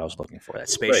 That's the word I was looking for, that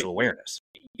spatial awareness.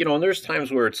 And there's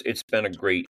times where it's been a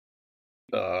great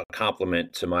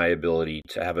compliment to my ability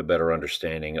to have a better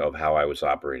understanding of how I was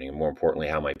operating, and more importantly,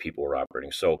 how my people were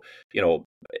operating. So,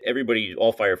 everybody,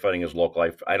 all firefighting is local.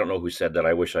 I don't know who said that.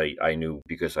 I wish I knew,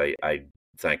 because I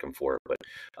thank them for it. But,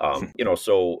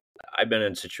 so I've been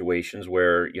in situations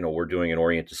where, we're doing an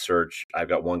oriented search. I've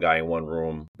got one guy in one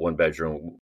room, one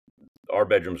bedroom. Our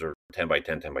bedrooms are 10 by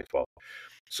 10, 10 by 12.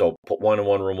 So put one in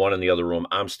one room, one in the other room.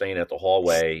 I'm staying at the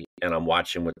hallway, and I'm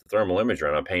watching with the thermal imager,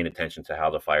 and I'm paying attention to how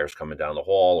the fire's coming down the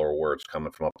hall or where it's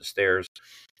coming from up the stairs,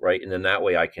 right? And then that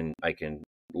way I can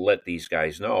let these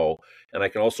guys know, and I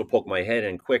can also poke my head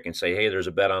in quick and say, hey, there's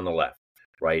a bed on the left,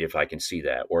 right? If I can see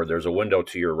that, or there's a window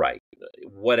to your right,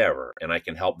 whatever, and I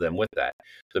can help them with that.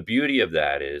 The beauty of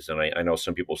that is, and I know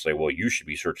some people say, well, you should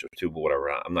be searching too, but whatever.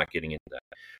 I'm not getting into that.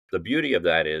 The beauty of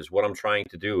that is, what I'm trying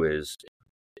to do is,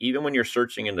 even when you're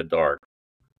searching in the dark,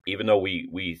 even though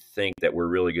we think that we're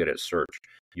really good at search,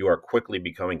 you are quickly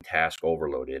becoming task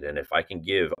overloaded. And if I can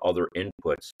give other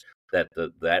inputs that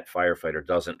that firefighter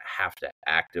doesn't have to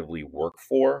actively work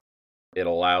for, it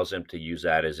allows them to use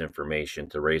that as information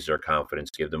to raise their confidence,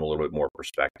 give them a little bit more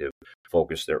perspective,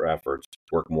 focus their efforts,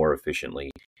 work more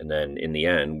efficiently. And then in the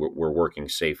end, we're working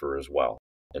safer as well.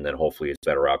 And then hopefully it's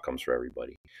better outcomes for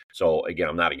everybody. So again,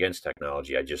 I'm not against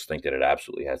technology. I just think that it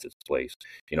absolutely has its place.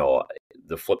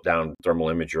 The flip down thermal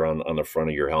imager on the front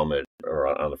of your helmet or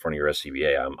on the front of your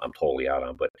SCBA, I'm totally out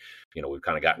on. But, we've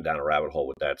kind of gotten down a rabbit hole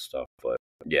with that stuff. But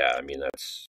yeah, I mean,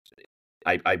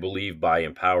 I believe by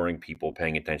empowering people,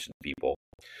 paying attention to people,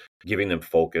 giving them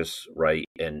focus, right?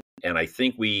 And I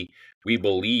think we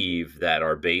believe that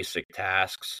our basic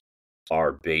tasks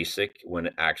are basic,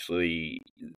 when actually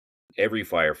every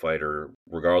firefighter,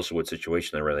 regardless of what situation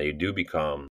they're in, they do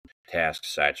become task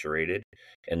saturated.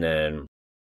 And then,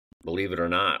 believe it or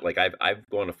not, like I've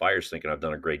gone to fires thinking I've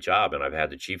done a great job, and I've had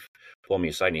the chief pull me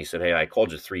aside and he said, hey, I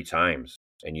called you 3 times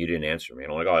and you didn't answer me.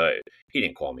 And I'm like, oh, he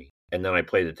didn't call me. And then I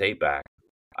played the tape back.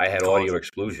 I had audio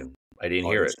exclusion. I didn't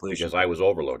hear it because I was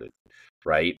overloaded,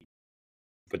 right?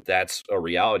 But that's a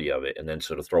reality of it. And then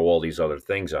sort of throw all these other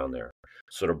things on there.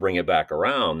 So to bring it back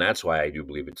around, that's why I do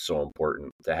believe it's so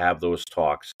important to have those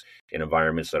talks in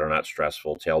environments that are not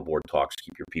stressful, tailboard talks,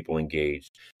 keep your people engaged,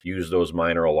 use those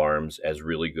minor alarms as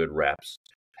really good reps,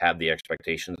 have the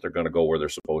expectation that they're going to go where they're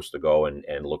supposed to go, and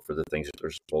look for the things that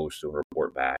they're supposed to and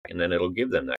report back. And then it'll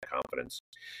give them that confidence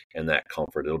and that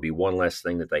comfort. It'll be one less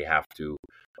thing that they have to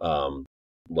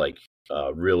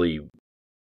really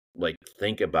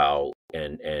think about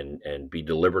and be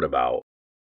deliberate about,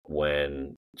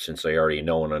 since they already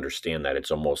know and understand that it's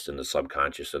almost in the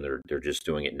subconscious, and they're just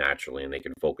doing it naturally, and they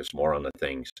can focus more on the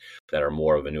things that are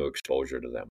more of a new exposure to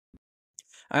them.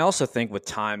 I also think with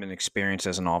time and experience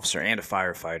as an officer and a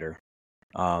firefighter,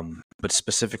 but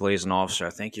specifically as an officer, I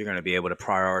think you're going to be able to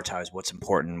prioritize what's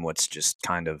important and what's just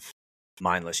kind of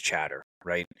mindless chatter,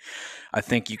 right? I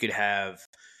think you could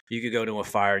go to a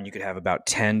fire and you could have about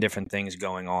 10 different things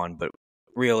going on, but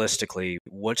realistically,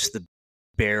 what's the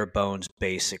bare bones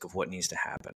basic of what needs to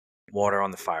happen? Water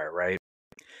on the fire, right?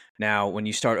 Now, when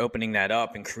you start opening that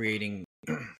up and creating,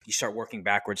 you start working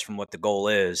backwards from what the goal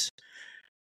is,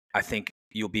 I think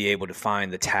you'll be able to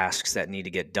find the tasks that need to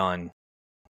get done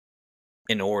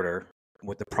in order,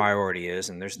 what the priority is.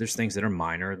 And there's things that are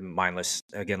minor, mindless,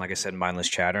 again, like I said, mindless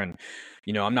chatter. And,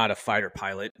 I'm not a fighter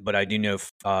pilot, but I do know,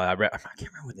 I can't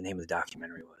remember what the name of the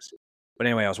documentary was. But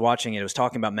anyway, I was watching it. It was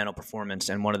talking about mental performance.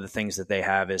 And one of the things that they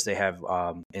have is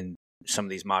in some of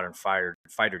these modern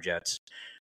fighter jets,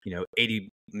 $80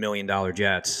 million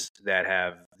jets that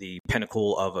have the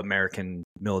pinnacle of American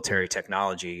military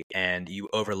technology, and you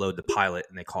overload the pilot,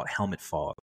 and they call it helmet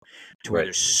fog, to where Right.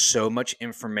 there's so much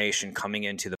information coming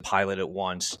into the pilot at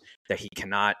once that he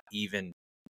cannot even.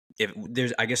 If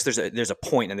there's, I guess there's a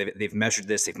point, and they've measured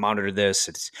this, they've monitored this.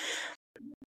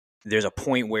 There's a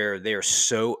point where they are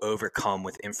so overcome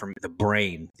with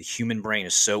the human brain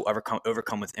is so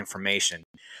overcome with information.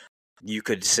 You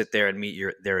could sit there and meet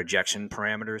their ejection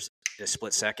parameters in a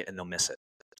split second, and they'll miss it.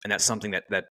 And that's something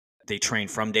that they train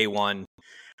from day one.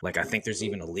 Like, I think there's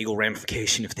even a legal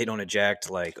ramification if they don't eject.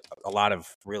 Like, a lot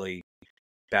of really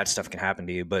bad stuff can happen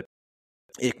to you, but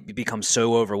it becomes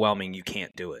so overwhelming you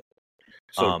can't do it.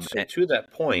 So to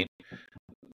that point,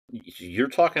 you're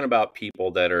talking about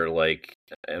people that are like,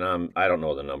 and I don't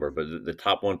know the number, but the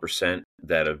top 1%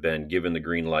 that have been given the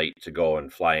green light to go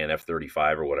and fly an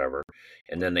F-35 or whatever,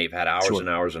 and then they've had hours Sure. and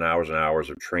hours and hours and hours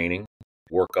of training,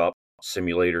 workup,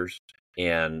 simulators,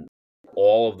 and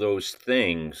all of those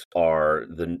things are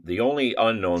the only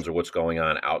unknowns are what's going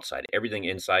on outside. Everything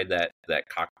inside that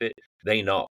cockpit, they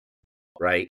know,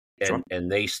 right? Sure. And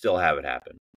they still have it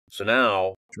happen. So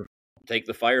now, Sure. take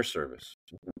the fire service.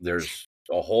 There's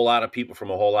a whole lot of people from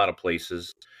a whole lot of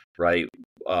places, right?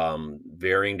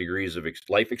 Varying degrees of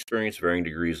life experience, varying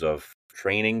degrees of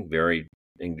training, varying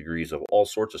degrees of all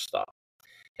sorts of stuff.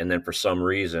 And then for some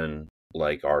reason,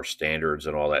 like our standards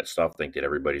and all that stuff, think that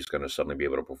everybody's going to suddenly be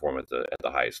able to perform at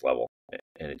the highest level,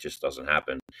 and it just doesn't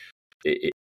happen.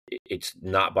 It's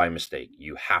not by mistake.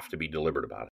 You have to be deliberate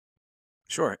about it.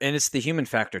 Sure, and it's the human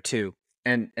factor too.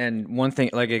 And one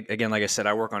thing, like I said,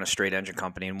 I work on a straight engine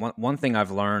company, and one thing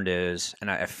I've learned is, and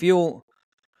I feel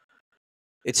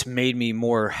it's made me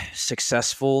more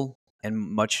successful and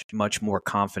much more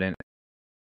confident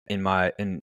in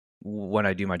when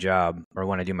I do my job or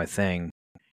when I do my thing,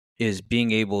 is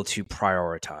being able to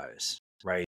prioritize,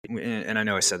 right? And I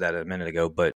know I said that a minute ago,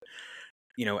 but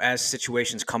as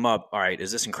situations come up, all right,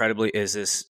 is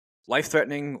this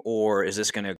life-threatening, or is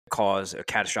this going to cause a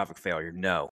catastrophic failure?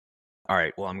 No. All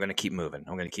right, well, I'm going to keep moving.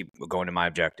 I'm going to keep going to my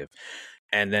objective.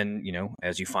 And then,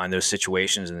 as you find those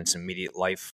situations and it's immediate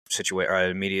life situation or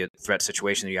immediate threat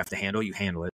situation that you have to handle, you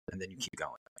handle it, and then you keep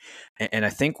going. And I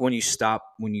think when you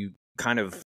kind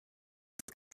of,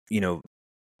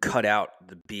 cut out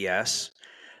the BS,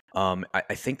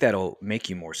 I think that'll make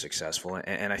you more successful.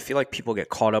 And I feel like people get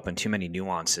caught up in too many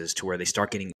nuances to where they start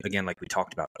getting, again, like we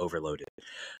talked about, overloaded.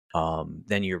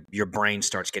 Then your brain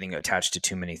starts getting attached to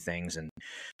too many things. And,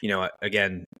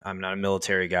 again, I'm not a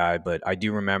military guy, but I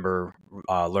do remember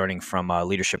learning from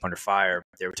Leadership Under Fire.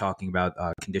 They were talking about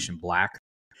condition black,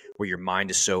 where your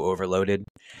mind is so overloaded.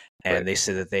 And Right. they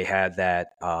said that they had that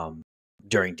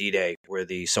during D-Day, where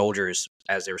the soldiers,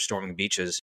 as they were storming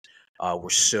beaches, were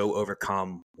so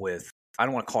overcome with, I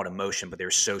don't want to call it emotion, but they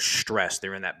were so stressed.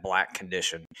 They're in that black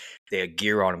condition. They had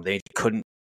gear on them. They couldn't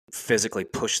physically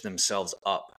push themselves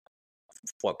up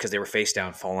because they were face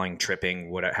down, falling,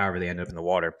 tripping, however they ended up in the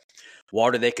water.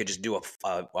 Water, they could just do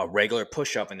a regular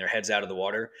push up and their heads out of the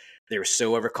water. They were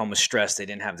so overcome with stress, they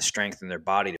didn't have the strength in their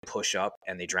body to push up,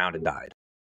 and they drowned and died.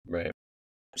 Right.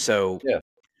 So, Yeah.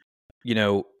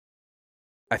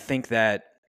 I think that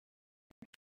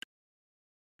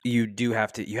you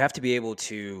have to be able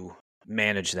to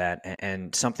manage that.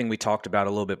 And something we talked about a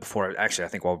little bit before, actually, I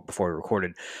think before we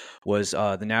recorded, was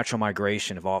the natural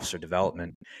migration of officer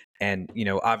development. And,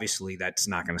 obviously that's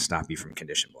not going to stop you from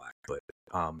condition black. But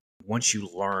once you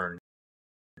learn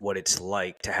what it's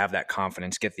like to have that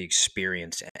confidence, get the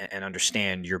experience, and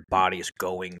understand your body is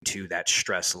going to that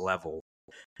stress level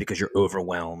because you're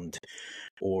overwhelmed,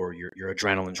 or your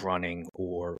adrenaline's running,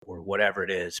 or whatever it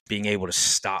is, being able to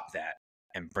stop that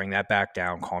and bring that back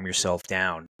down, calm yourself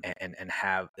down, and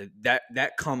have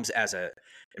that comes as in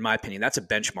my opinion, that's a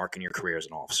benchmark in your career as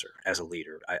an officer, as a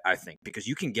leader, I think, because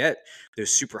you can get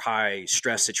those super high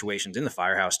stress situations in the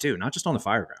firehouse too, not just on the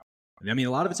fire ground. I mean,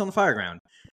 a lot of it's on the fire ground,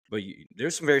 but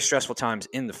there's some very stressful times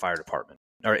in the fire department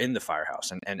or in the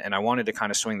firehouse. And I wanted to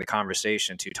kind of swing the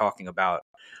conversation to talking about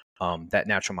that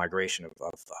natural migration of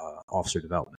officer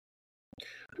development.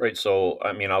 Right. So,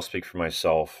 I mean, I'll speak for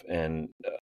myself, and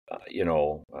I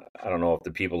don't know if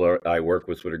the people I work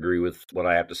with would agree with what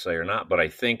I have to say or not, but I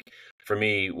think for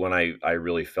me, when I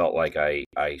really felt like I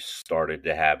started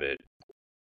to have it,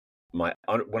 when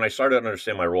I started to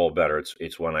understand my role better,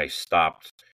 it's when I stopped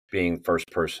being first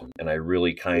person and I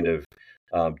really kind of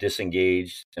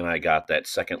disengaged, and I got that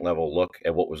second level look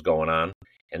at what was going on.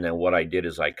 And then what I did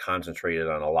is I concentrated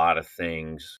on a lot of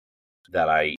things that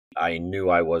I knew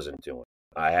I wasn't doing.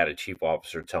 I had a chief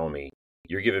officer tell me,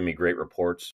 "You're giving me great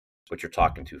reports, but you're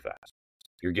talking too fast.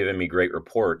 You're giving me great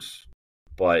reports,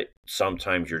 but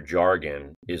sometimes your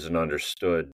jargon isn't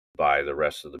understood by the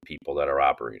rest of the people that are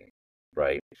operating,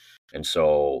 right? And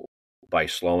so by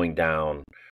slowing down,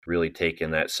 really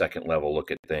taking that second level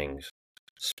look at things,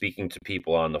 speaking to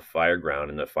people on the fire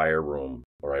ground in the fire room,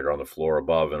 right, or on the floor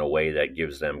above in a way that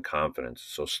gives them confidence.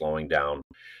 So slowing down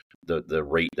the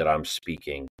rate that I'm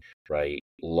speaking, right,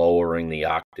 lowering the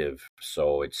octave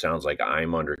so it sounds like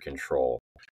I'm under control,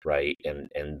 right,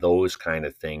 and those kind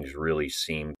of things really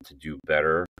seem to do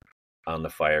better on the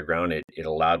fire ground. It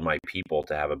allowed my people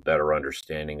to have a better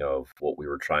understanding of what we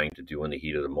were trying to do in the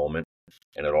heat of the moment,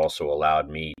 and it also allowed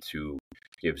me to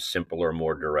give simpler,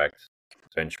 more direct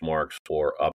benchmarks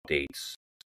or updates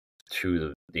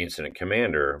to the incident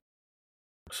commander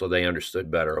so they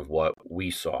understood better of what we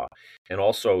saw. And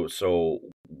also, so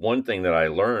one thing that I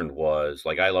learned was,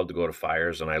 like, I love to go to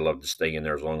fires and I love to stay in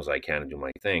there as long as I can and do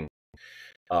my thing.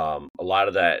 A lot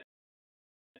of that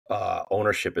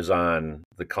ownership is on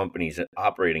the companies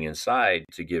operating inside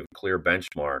to give clear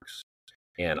benchmarks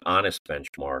and honest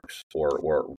benchmarks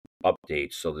or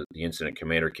updates so that the incident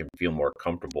commander can feel more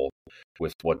comfortable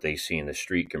with what they see in the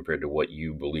street compared to what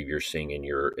you believe you're seeing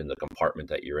in the compartment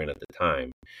that you're in at the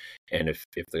time. And if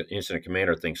the incident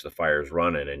commander thinks the fire is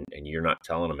running and you're not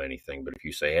telling them anything, but if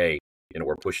you say, hey,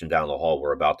 we're pushing down the hall,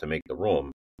 we're about to make the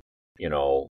room, you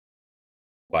know,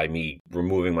 by me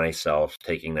removing myself,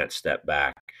 taking that step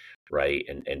back, right,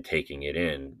 and taking it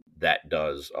in, that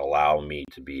does allow me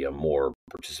to be a more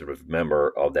participative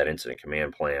member of that incident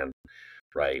command plan,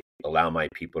 right? Allow my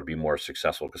people to be more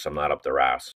successful because I'm not up their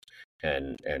ass,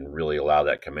 and really allow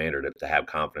that commander to have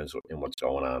confidence in what's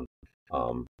going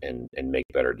on, and make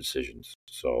better decisions.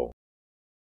 So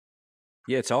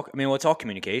Yeah, it's all. I mean, well, it's all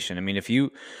communication. I mean,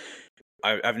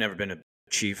 I've never been a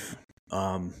chief.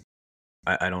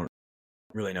 I don't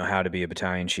really know how to be a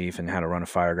battalion chief and how to run a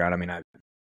fire ground. I mean,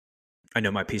 I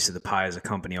know my piece of the pie as a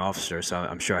company officer, so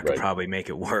I'm sure I could right, probably make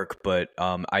it work. But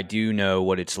I do know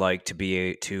what it's like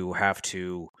to have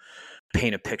to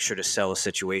paint a picture to sell a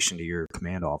situation to your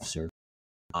command officer.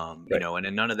 right, And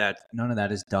then none of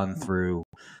that is done through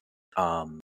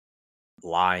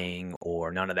lying,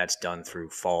 or none of that's done through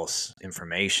false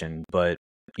information. But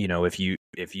if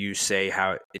you say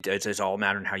how it's all a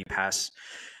matter of how you pass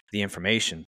the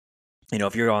information.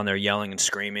 If you're on there yelling and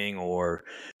screaming, or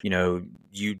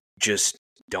you just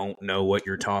don't know what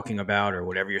you're talking about, or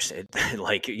whatever you're saying,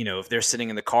 like if they're sitting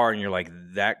in the car and you're like,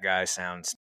 that guy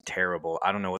sounds terrible,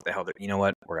 I don't know what the hell, you know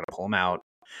what, we're gonna pull him out,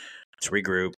 let's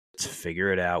regroup, let's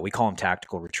figure it out. We call them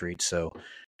tactical retreats. So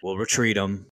we'll retreat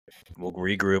them, we'll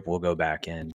regroup, we'll go back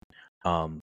in.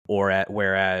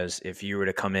 Whereas if you were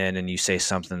to come in and you say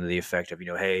something to the effect of,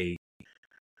 hey,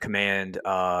 command,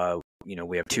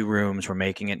 we have 2 rooms, we're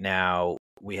making it now.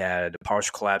 We had a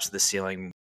partial collapse of the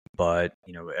ceiling, but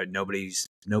nobody's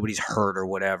hurt or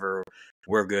whatever.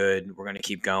 We're good. We're going to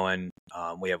keep going.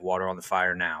 We have water on the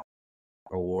fire now,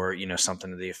 or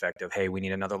something to the effect of, hey, we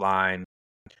need another line.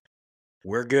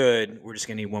 We're good. We're just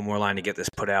going to need one more line to get this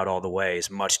put out all the way.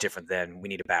 Is much different than we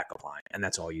need a backup line, and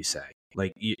that's all you say.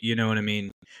 Like you know what I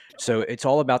mean? So it's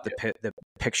all about the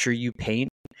picture you paint.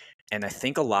 And I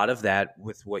think a lot of that,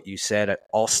 with what you said, it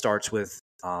all starts with,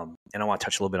 and I want to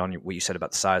touch a little bit on what you said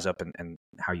about the size up and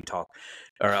how you talk,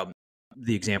 or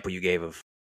the example you gave of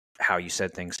how you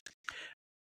said things.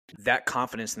 That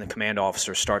confidence in the command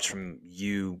officer starts from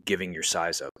you giving your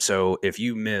size up. So if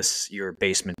you miss your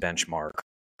basement benchmark,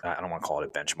 I don't want to call it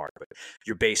a benchmark, but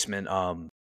your basement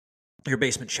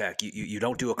check, you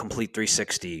don't do a complete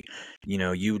 360,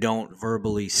 you don't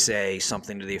verbally say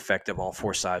something to the effect of all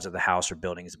 4 sides of the house or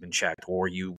building has been checked, or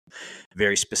you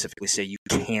very specifically say you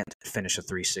can't finish a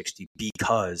 360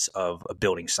 because of a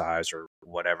building size or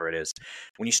whatever it is.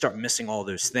 When you start missing all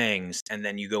those things, and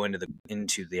then you go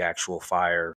into the actual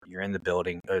fire, you're in the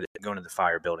building, going to the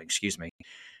fire building, excuse me,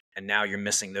 and now you're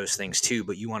missing those things too,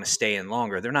 but you want to stay in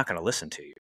longer, they're not going to listen to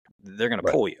you. They're going to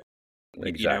right, pull you.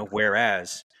 exactly,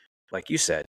 Whereas, like you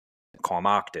said, calm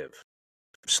octave,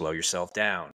 slow yourself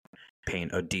down,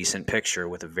 paint a decent picture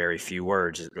with a very few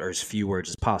words, or as few words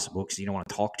as possible, because you don't want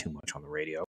to talk too much on the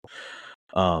radio.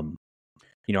 I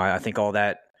think all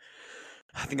that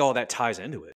ties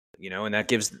into it, and that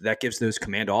gives those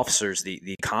command officers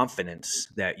the confidence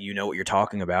that you know what you're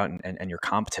talking about, and you're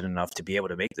competent enough to be able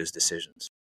to make those decisions.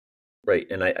 right.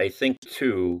 And I think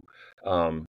too,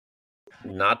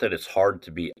 not that it's hard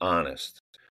to be honest,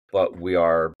 but we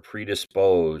are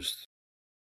predisposed.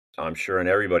 I'm sure in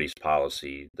everybody's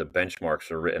policy, the benchmarks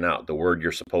are written out, the word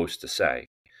you're supposed to say.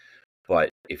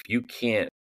 But if you can't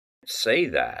say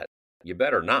that, you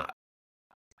better not,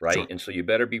 right? Sure. And so you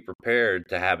better be prepared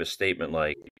to have a statement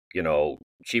like,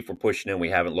 Chief, we're pushing in, we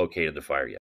haven't located the fire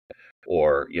yet,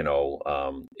 or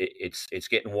it's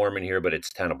getting warm in here, but it's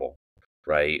tenable,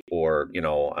 right? Or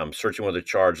I'm searching with a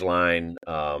charge line,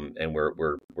 and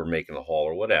we're making the haul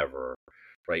or whatever,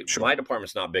 right? Sure. My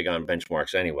department's not big on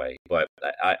benchmarks anyway, but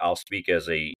I'll speak as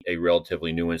a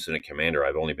relatively new incident commander.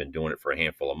 I've only been doing it for a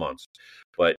handful of months,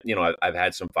 but I've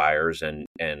had some fires, and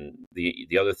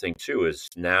the other thing too is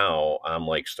now I'm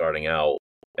like starting out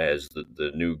as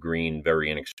the new green, very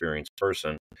inexperienced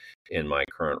person in my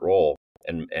current role,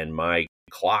 and my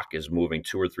clock is moving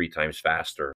 2 or 3 times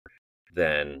faster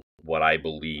than what I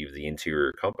believe the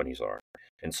interior companies are.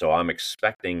 And so I'm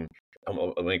expecting, I'm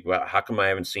like, well, how come I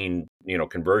haven't seen,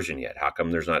 conversion yet? How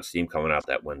come there's not steam coming out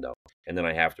that window? And then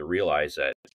I have to realize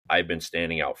that I've been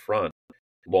standing out front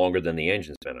longer than the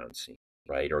engine's been on scene,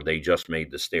 right? Or they just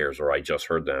made the stairs, or I just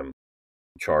heard them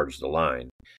charge the line.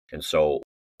 And so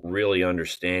really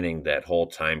understanding that whole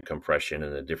time compression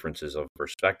and the differences of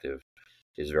perspective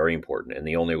is very important. And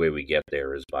the only way we get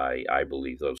there is by, I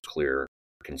believe, those clear,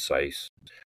 concise,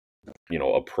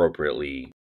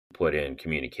 appropriately put in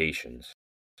communications.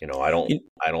 I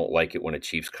don't like it when a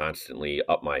chief's constantly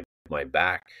up my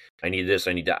back. I need this,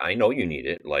 I need that. I know you need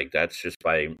it. Like, that's just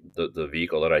by the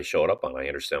vehicle that I showed up on. I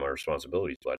understand my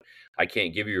responsibilities, but I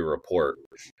can't give you a report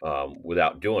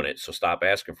without doing it. So stop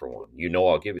asking for one.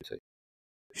 I'll give it to you.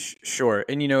 Sure.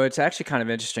 And it's actually kind of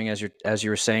interesting as you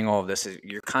were saying all of this,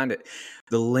 you're kind of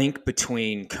the link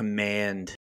between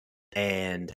command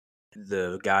and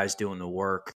the guys doing the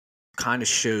work kind of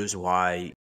shows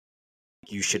why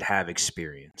you should have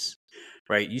experience,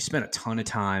 right? You spent a ton of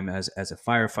time as a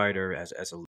firefighter,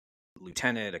 as a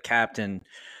lieutenant, a captain,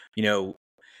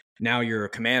 now you're a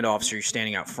command officer, you're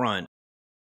standing out front,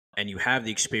 and you have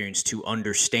the experience to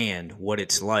understand what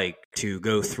it's like to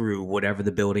go through whatever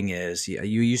the building is.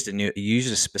 You used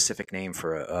a specific name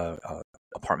for a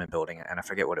apartment building, and I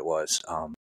forget what it was.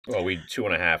 Well,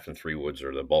 2.5 and 3 woods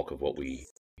are the bulk of what we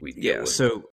deal with.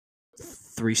 So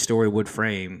 3-story wood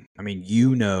frame. I mean,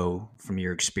 from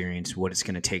your experience what it's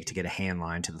going to take to get a hand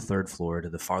line to the 3rd floor, to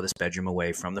the farthest bedroom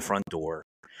away from the front door.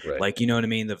 Right. Like, you know what I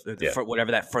mean?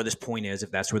 Whatever that furthest point is,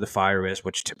 if that's where the fire is,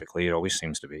 which typically it always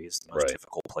seems to be, is the most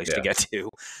difficult place to get to.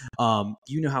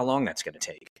 You know how long that's going to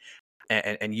take.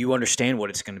 And you understand what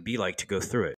it's going to be like to go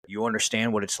through it. You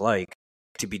understand what it's like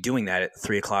to be doing that at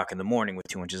 3 o'clock in the morning with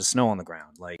 2 inches of snow on the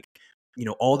ground. Like,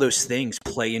 all those things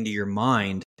play into your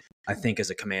mind, I think,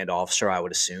 as a command officer, I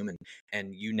would assume.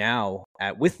 And you now,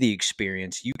 with the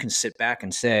experience, you can sit back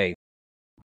and say,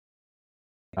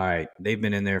 all right, they've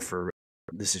been in there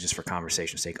this is just for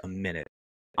conversation's sake, a minute.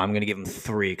 I'm going to give them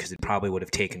 3 because it probably would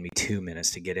have taken me 2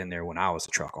 minutes to get in there when I was a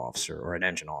truck officer or an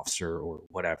engine officer or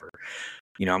whatever.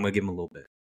 I'm going to give them a little bit.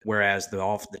 Whereas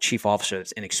the chief officer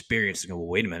that's inexperienced is going, well,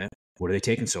 wait a minute, what are they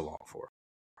taking so long for?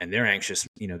 And they're anxious,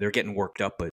 they're getting worked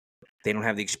up, but they don't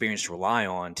have the experience to rely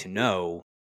on to know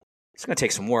it's going to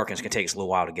take some work and it's going to take us a little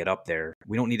while to get up there.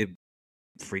 We don't need to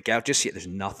freak out just yet. There's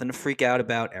nothing to freak out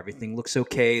about. Everything looks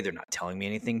okay. They're not telling me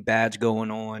anything bad's going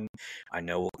on. I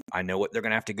know what they're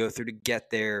going to have to go through to get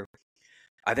there.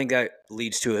 I think that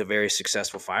leads to a very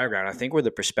successful fireground. I think where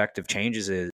the perspective changes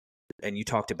is, and you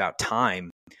talked about time.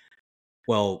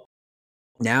 Well,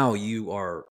 now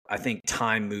I think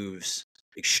time moves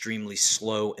extremely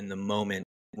slow in the moment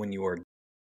when you are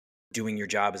doing your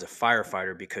job as a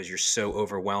firefighter because you're so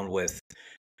overwhelmed with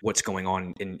what's going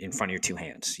on in front of your 2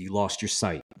 hands. You lost your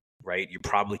sight, right? You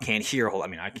probably can't hear.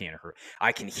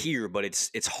 I can hear, but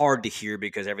it's hard to hear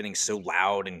because everything's so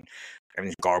loud and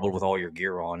everything's garbled with all your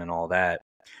gear on and all that.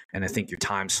 And I think your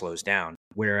time slows down.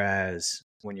 Whereas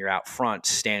when you're out front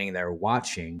standing there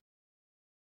watching,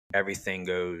 everything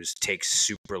takes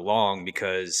super long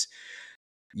because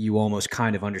you almost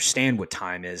kind of understand what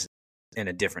time is in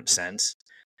a different sense.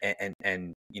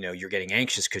 And you're getting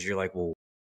anxious because you're like, well,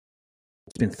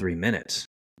 it's been 3 minutes.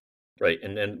 Right.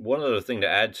 And then one other thing to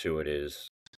add to it is,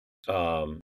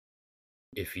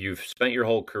 if you've spent your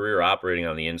whole career operating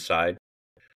on the inside,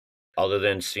 other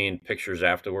than seeing pictures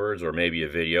afterwards or maybe a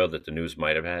video that the news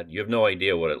might have had, you have no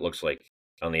idea what it looks like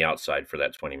on the outside for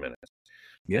that 20 minutes.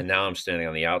 Yeah. And now I'm standing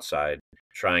on the outside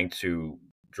trying to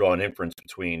draw an inference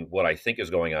between what I think is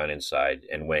going on inside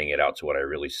and weighing it out to what I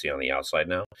really see on the outside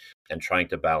now, and trying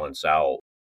to balance out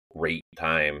rate,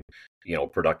 time,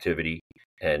 productivity,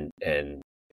 and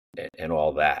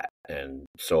all that. And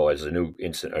so as a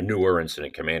newer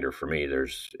incident commander for me,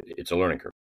 it's a learning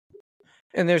curve.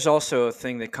 And there's also a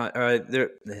thing that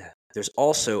there's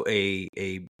also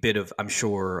a bit of, I'm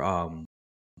sure,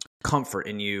 comfort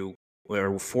in you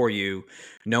or for you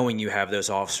knowing you have those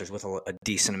officers with a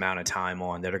decent amount of time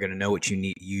on that are going to know what you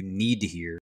need to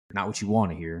hear, not what you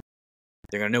want to hear.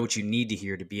 They're going to know what you need to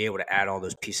hear to be able to add all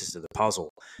those pieces to the puzzle.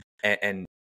 and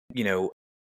you know,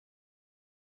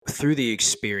 through the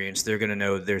experience, they're going to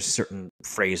know there's certain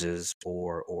phrases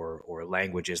or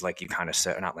languages, like you kind of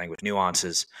said, not language,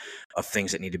 nuances of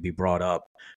things that need to be brought up,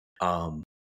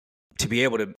 to be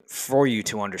able to, for you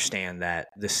to understand that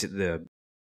the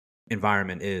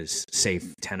environment is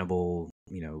safe, tenable,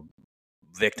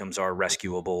 victims are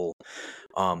rescuable,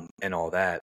 and all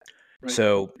that. Right.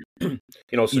 So, So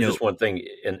you know, just one thing,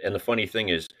 and the funny thing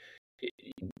is,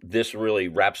 this really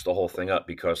wraps the whole thing up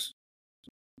because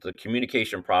the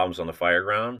communication problems on the fire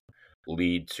ground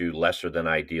lead to lesser than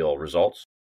ideal results.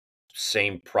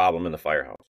 Same problem in the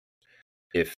firehouse.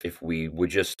 If we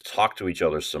would just talk to each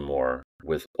other some more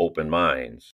with open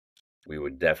minds, we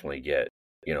would definitely get,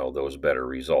 those better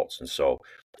results. And so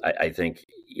I think,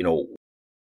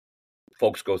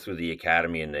 folks go through the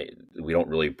academy and we don't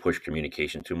really push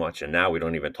communication too much. And now we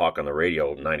don't even talk on the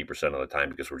radio 90% of the time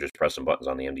because we're just pressing buttons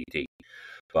on the MDT.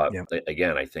 But yeah.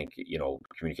 again, I think,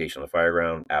 communication on the fire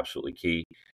ground, absolutely key.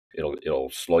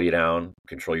 It'll slow you down,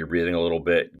 control your breathing a little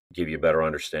bit, give you a better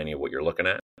understanding of what you're looking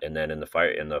at. And then in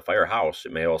the firehouse,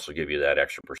 it may also give you that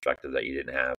extra perspective that you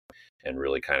didn't have and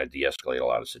really kind of de-escalate a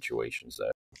lot of situations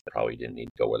that probably didn't need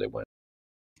to go where they went.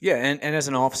 Yeah, and as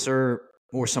an officer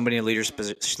or somebody in a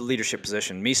leadership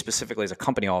position, me specifically as a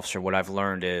company officer, what I've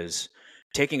learned is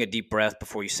taking a deep breath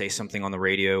before you say something on the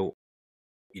radio.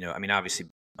 Obviously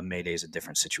a Mayday is a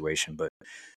different situation, but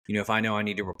if I know I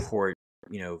need to report,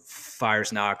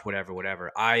 fire's knocked,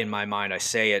 whatever, in my mind, I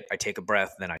say it, I take a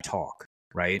breath, then I talk,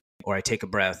 right? Or I take a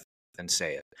breath, then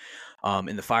say it.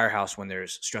 In the firehouse, when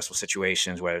there's stressful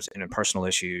situations, whether it's interpersonal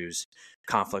issues,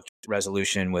 conflict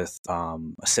resolution with a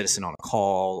citizen on a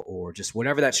call, or just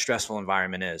whatever that stressful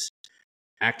environment is,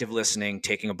 active listening,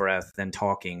 taking a breath, then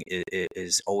talking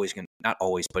is always going to, not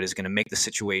always, but is going to make the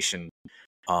situation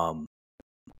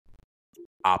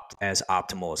as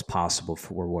optimal as possible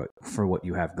for what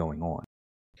you have going on.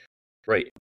 Right.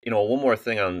 One more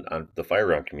thing on the fire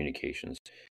ground communications.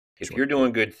 If Sure. you're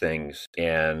doing good things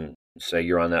and say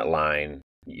you're on that line,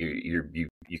 you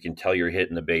can tell you're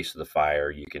hitting the base of the fire,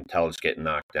 you can tell it's getting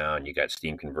knocked down, you got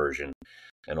steam conversion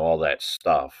and all that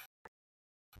stuff.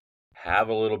 Have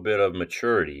a little bit of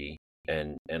maturity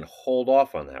and hold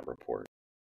off on that report.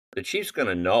 The chief's going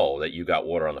to know that you got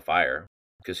water on the fire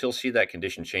because he'll see that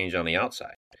condition change on the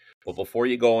outside. But before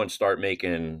you go and start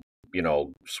making,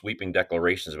 sweeping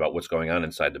declarations about what's going on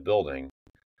inside the building,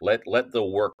 let the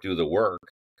work do the work,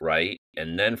 right?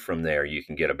 And then from there, you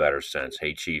can get a better sense.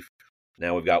 Hey, chief,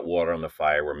 now we've got water on the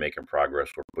fire. We're making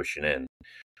progress. We're pushing in,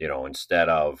 instead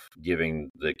of giving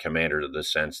the commander the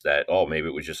sense that, oh, maybe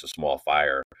it was just a small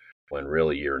fire when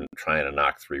really you're trying to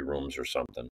knock 3 rooms or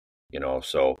something,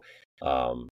 so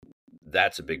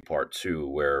that's a big part too,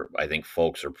 where I think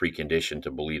folks are preconditioned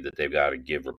to believe that they've got to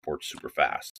give reports super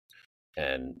fast.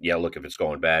 And yeah, look, if it's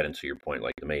going bad, and to your point,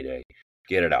 like the Mayday,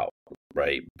 get it out,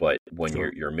 right? But when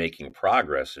Sure. you're making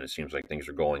progress and it seems like things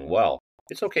are going well,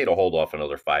 it's okay to hold off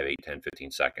another 5, 8, 10,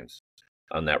 15 seconds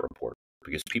on that report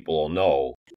because people will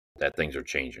know that things are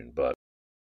changing. But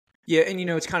Yeah, and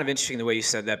it's kind of interesting the way you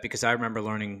said that, because I remember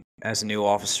learning as a new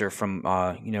officer from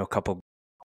a couple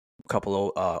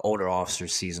older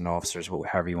officers, seasoned officers,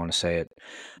 however you want to say it.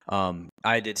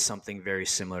 I did something very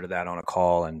similar to that on a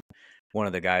call, and one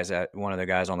of the guys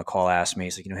on the call asked me,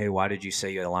 he's like, hey, why did you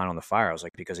say you had a line on the fire? I was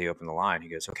like, because he opened the line. He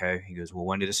goes, okay. He goes, well,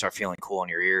 when did it start feeling cool on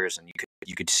your ears, and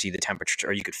you could see the temperature,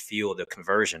 or you could feel the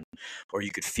conversion, or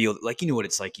you could feel, like, what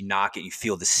it's like, you knock it, you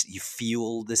feel the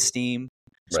steam,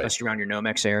 right, especially around your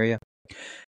Nomex area.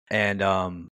 And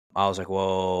I was like,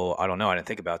 well, I don't know. I didn't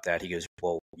think about that. He goes,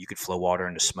 well, you could flow water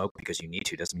into smoke because you need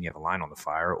to. Doesn't mean you have a line on the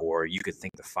fire. Or you could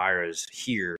think the fire is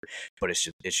here, but it's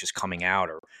just coming out.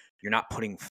 Or you're not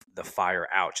putting the fire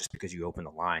out just because you open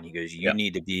the line. He goes, you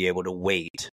need to be able to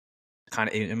wait. Kind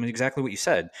of, exactly what you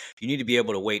said. You need to be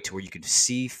able to wait to where you can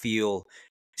see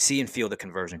and feel the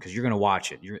conversion, because you're going to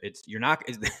watch it. You're not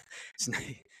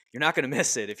you're not going to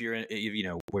miss it if you're in,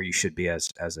 where you should be as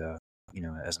a as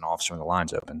an officer when the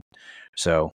line's open.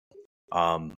 So,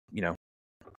 I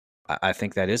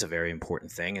think that is a very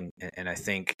important thing. And I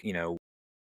think,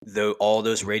 though all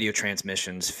those radio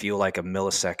transmissions feel like a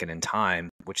millisecond in time,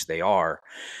 which they are,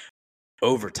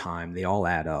 over time, they all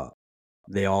add up.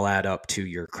 They all add up to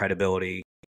your credibility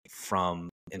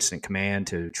from incident command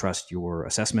to trust your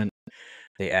assessment.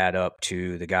 They add up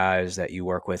to the guys that you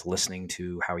work with listening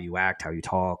to how you act, how you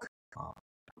talk, on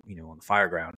the fire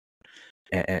ground.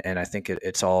 And I think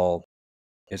it's all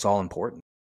important.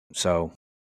 So,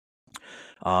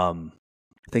 I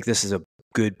think this is a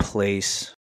good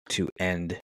place to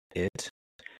end it.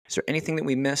 Is there anything that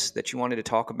we missed that you wanted to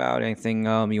talk about? Anything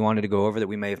you wanted to go over that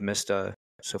we may have missed so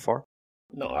far?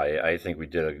 No, I think we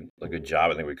did a good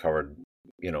job. I think we covered,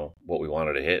 what we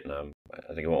wanted to hit, and I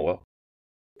think it went well.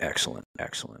 Excellent,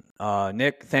 excellent.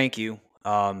 Nick, thank you.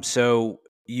 So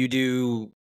you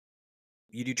do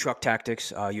truck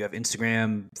tactics. You have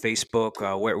Instagram,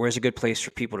 Facebook. Where's a good place for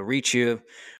people to reach you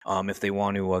if they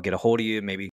want to get a hold of you?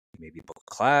 Maybe book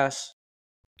a class.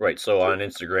 Right. So on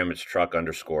Instagram, it's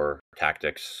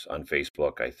truck_tactics. On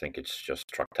Facebook, I think it's just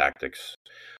truck tactics.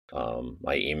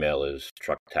 My email is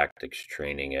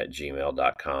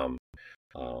trucktacticstraining@gmail.com.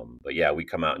 But yeah, we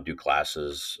come out and do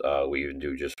classes. We even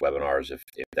do just webinars if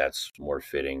that's more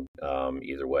fitting.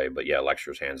 Either way, but yeah,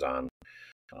 lectures hands on.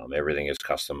 Everything is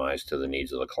customized to the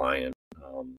needs of the client.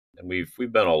 And we've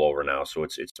been all over now, so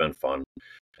it's been fun.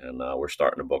 And we're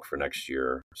starting to book for next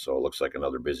year, so it looks like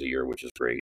another busy year, which is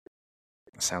great.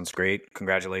 Sounds great.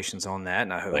 Congratulations on that.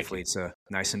 And Thank hopefully you. it's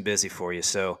nice and busy for you.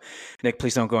 So, Nick,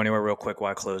 please don't go anywhere real quick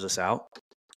while I close this out.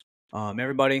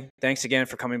 Everybody, thanks again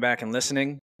for coming back and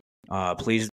listening.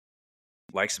 Please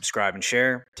like, subscribe, and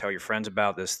share. Tell your friends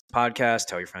about this podcast.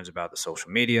 Tell your friends about the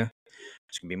social media.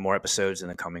 There's going to be more episodes in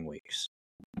the coming weeks.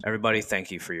 Everybody,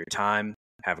 thank you for your time.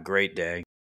 Have a great day.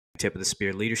 Tip of the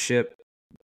spear leadership.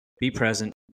 Be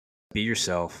present. Be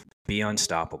yourself. Be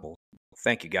unstoppable.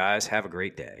 Thank you, guys. Have a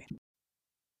great day.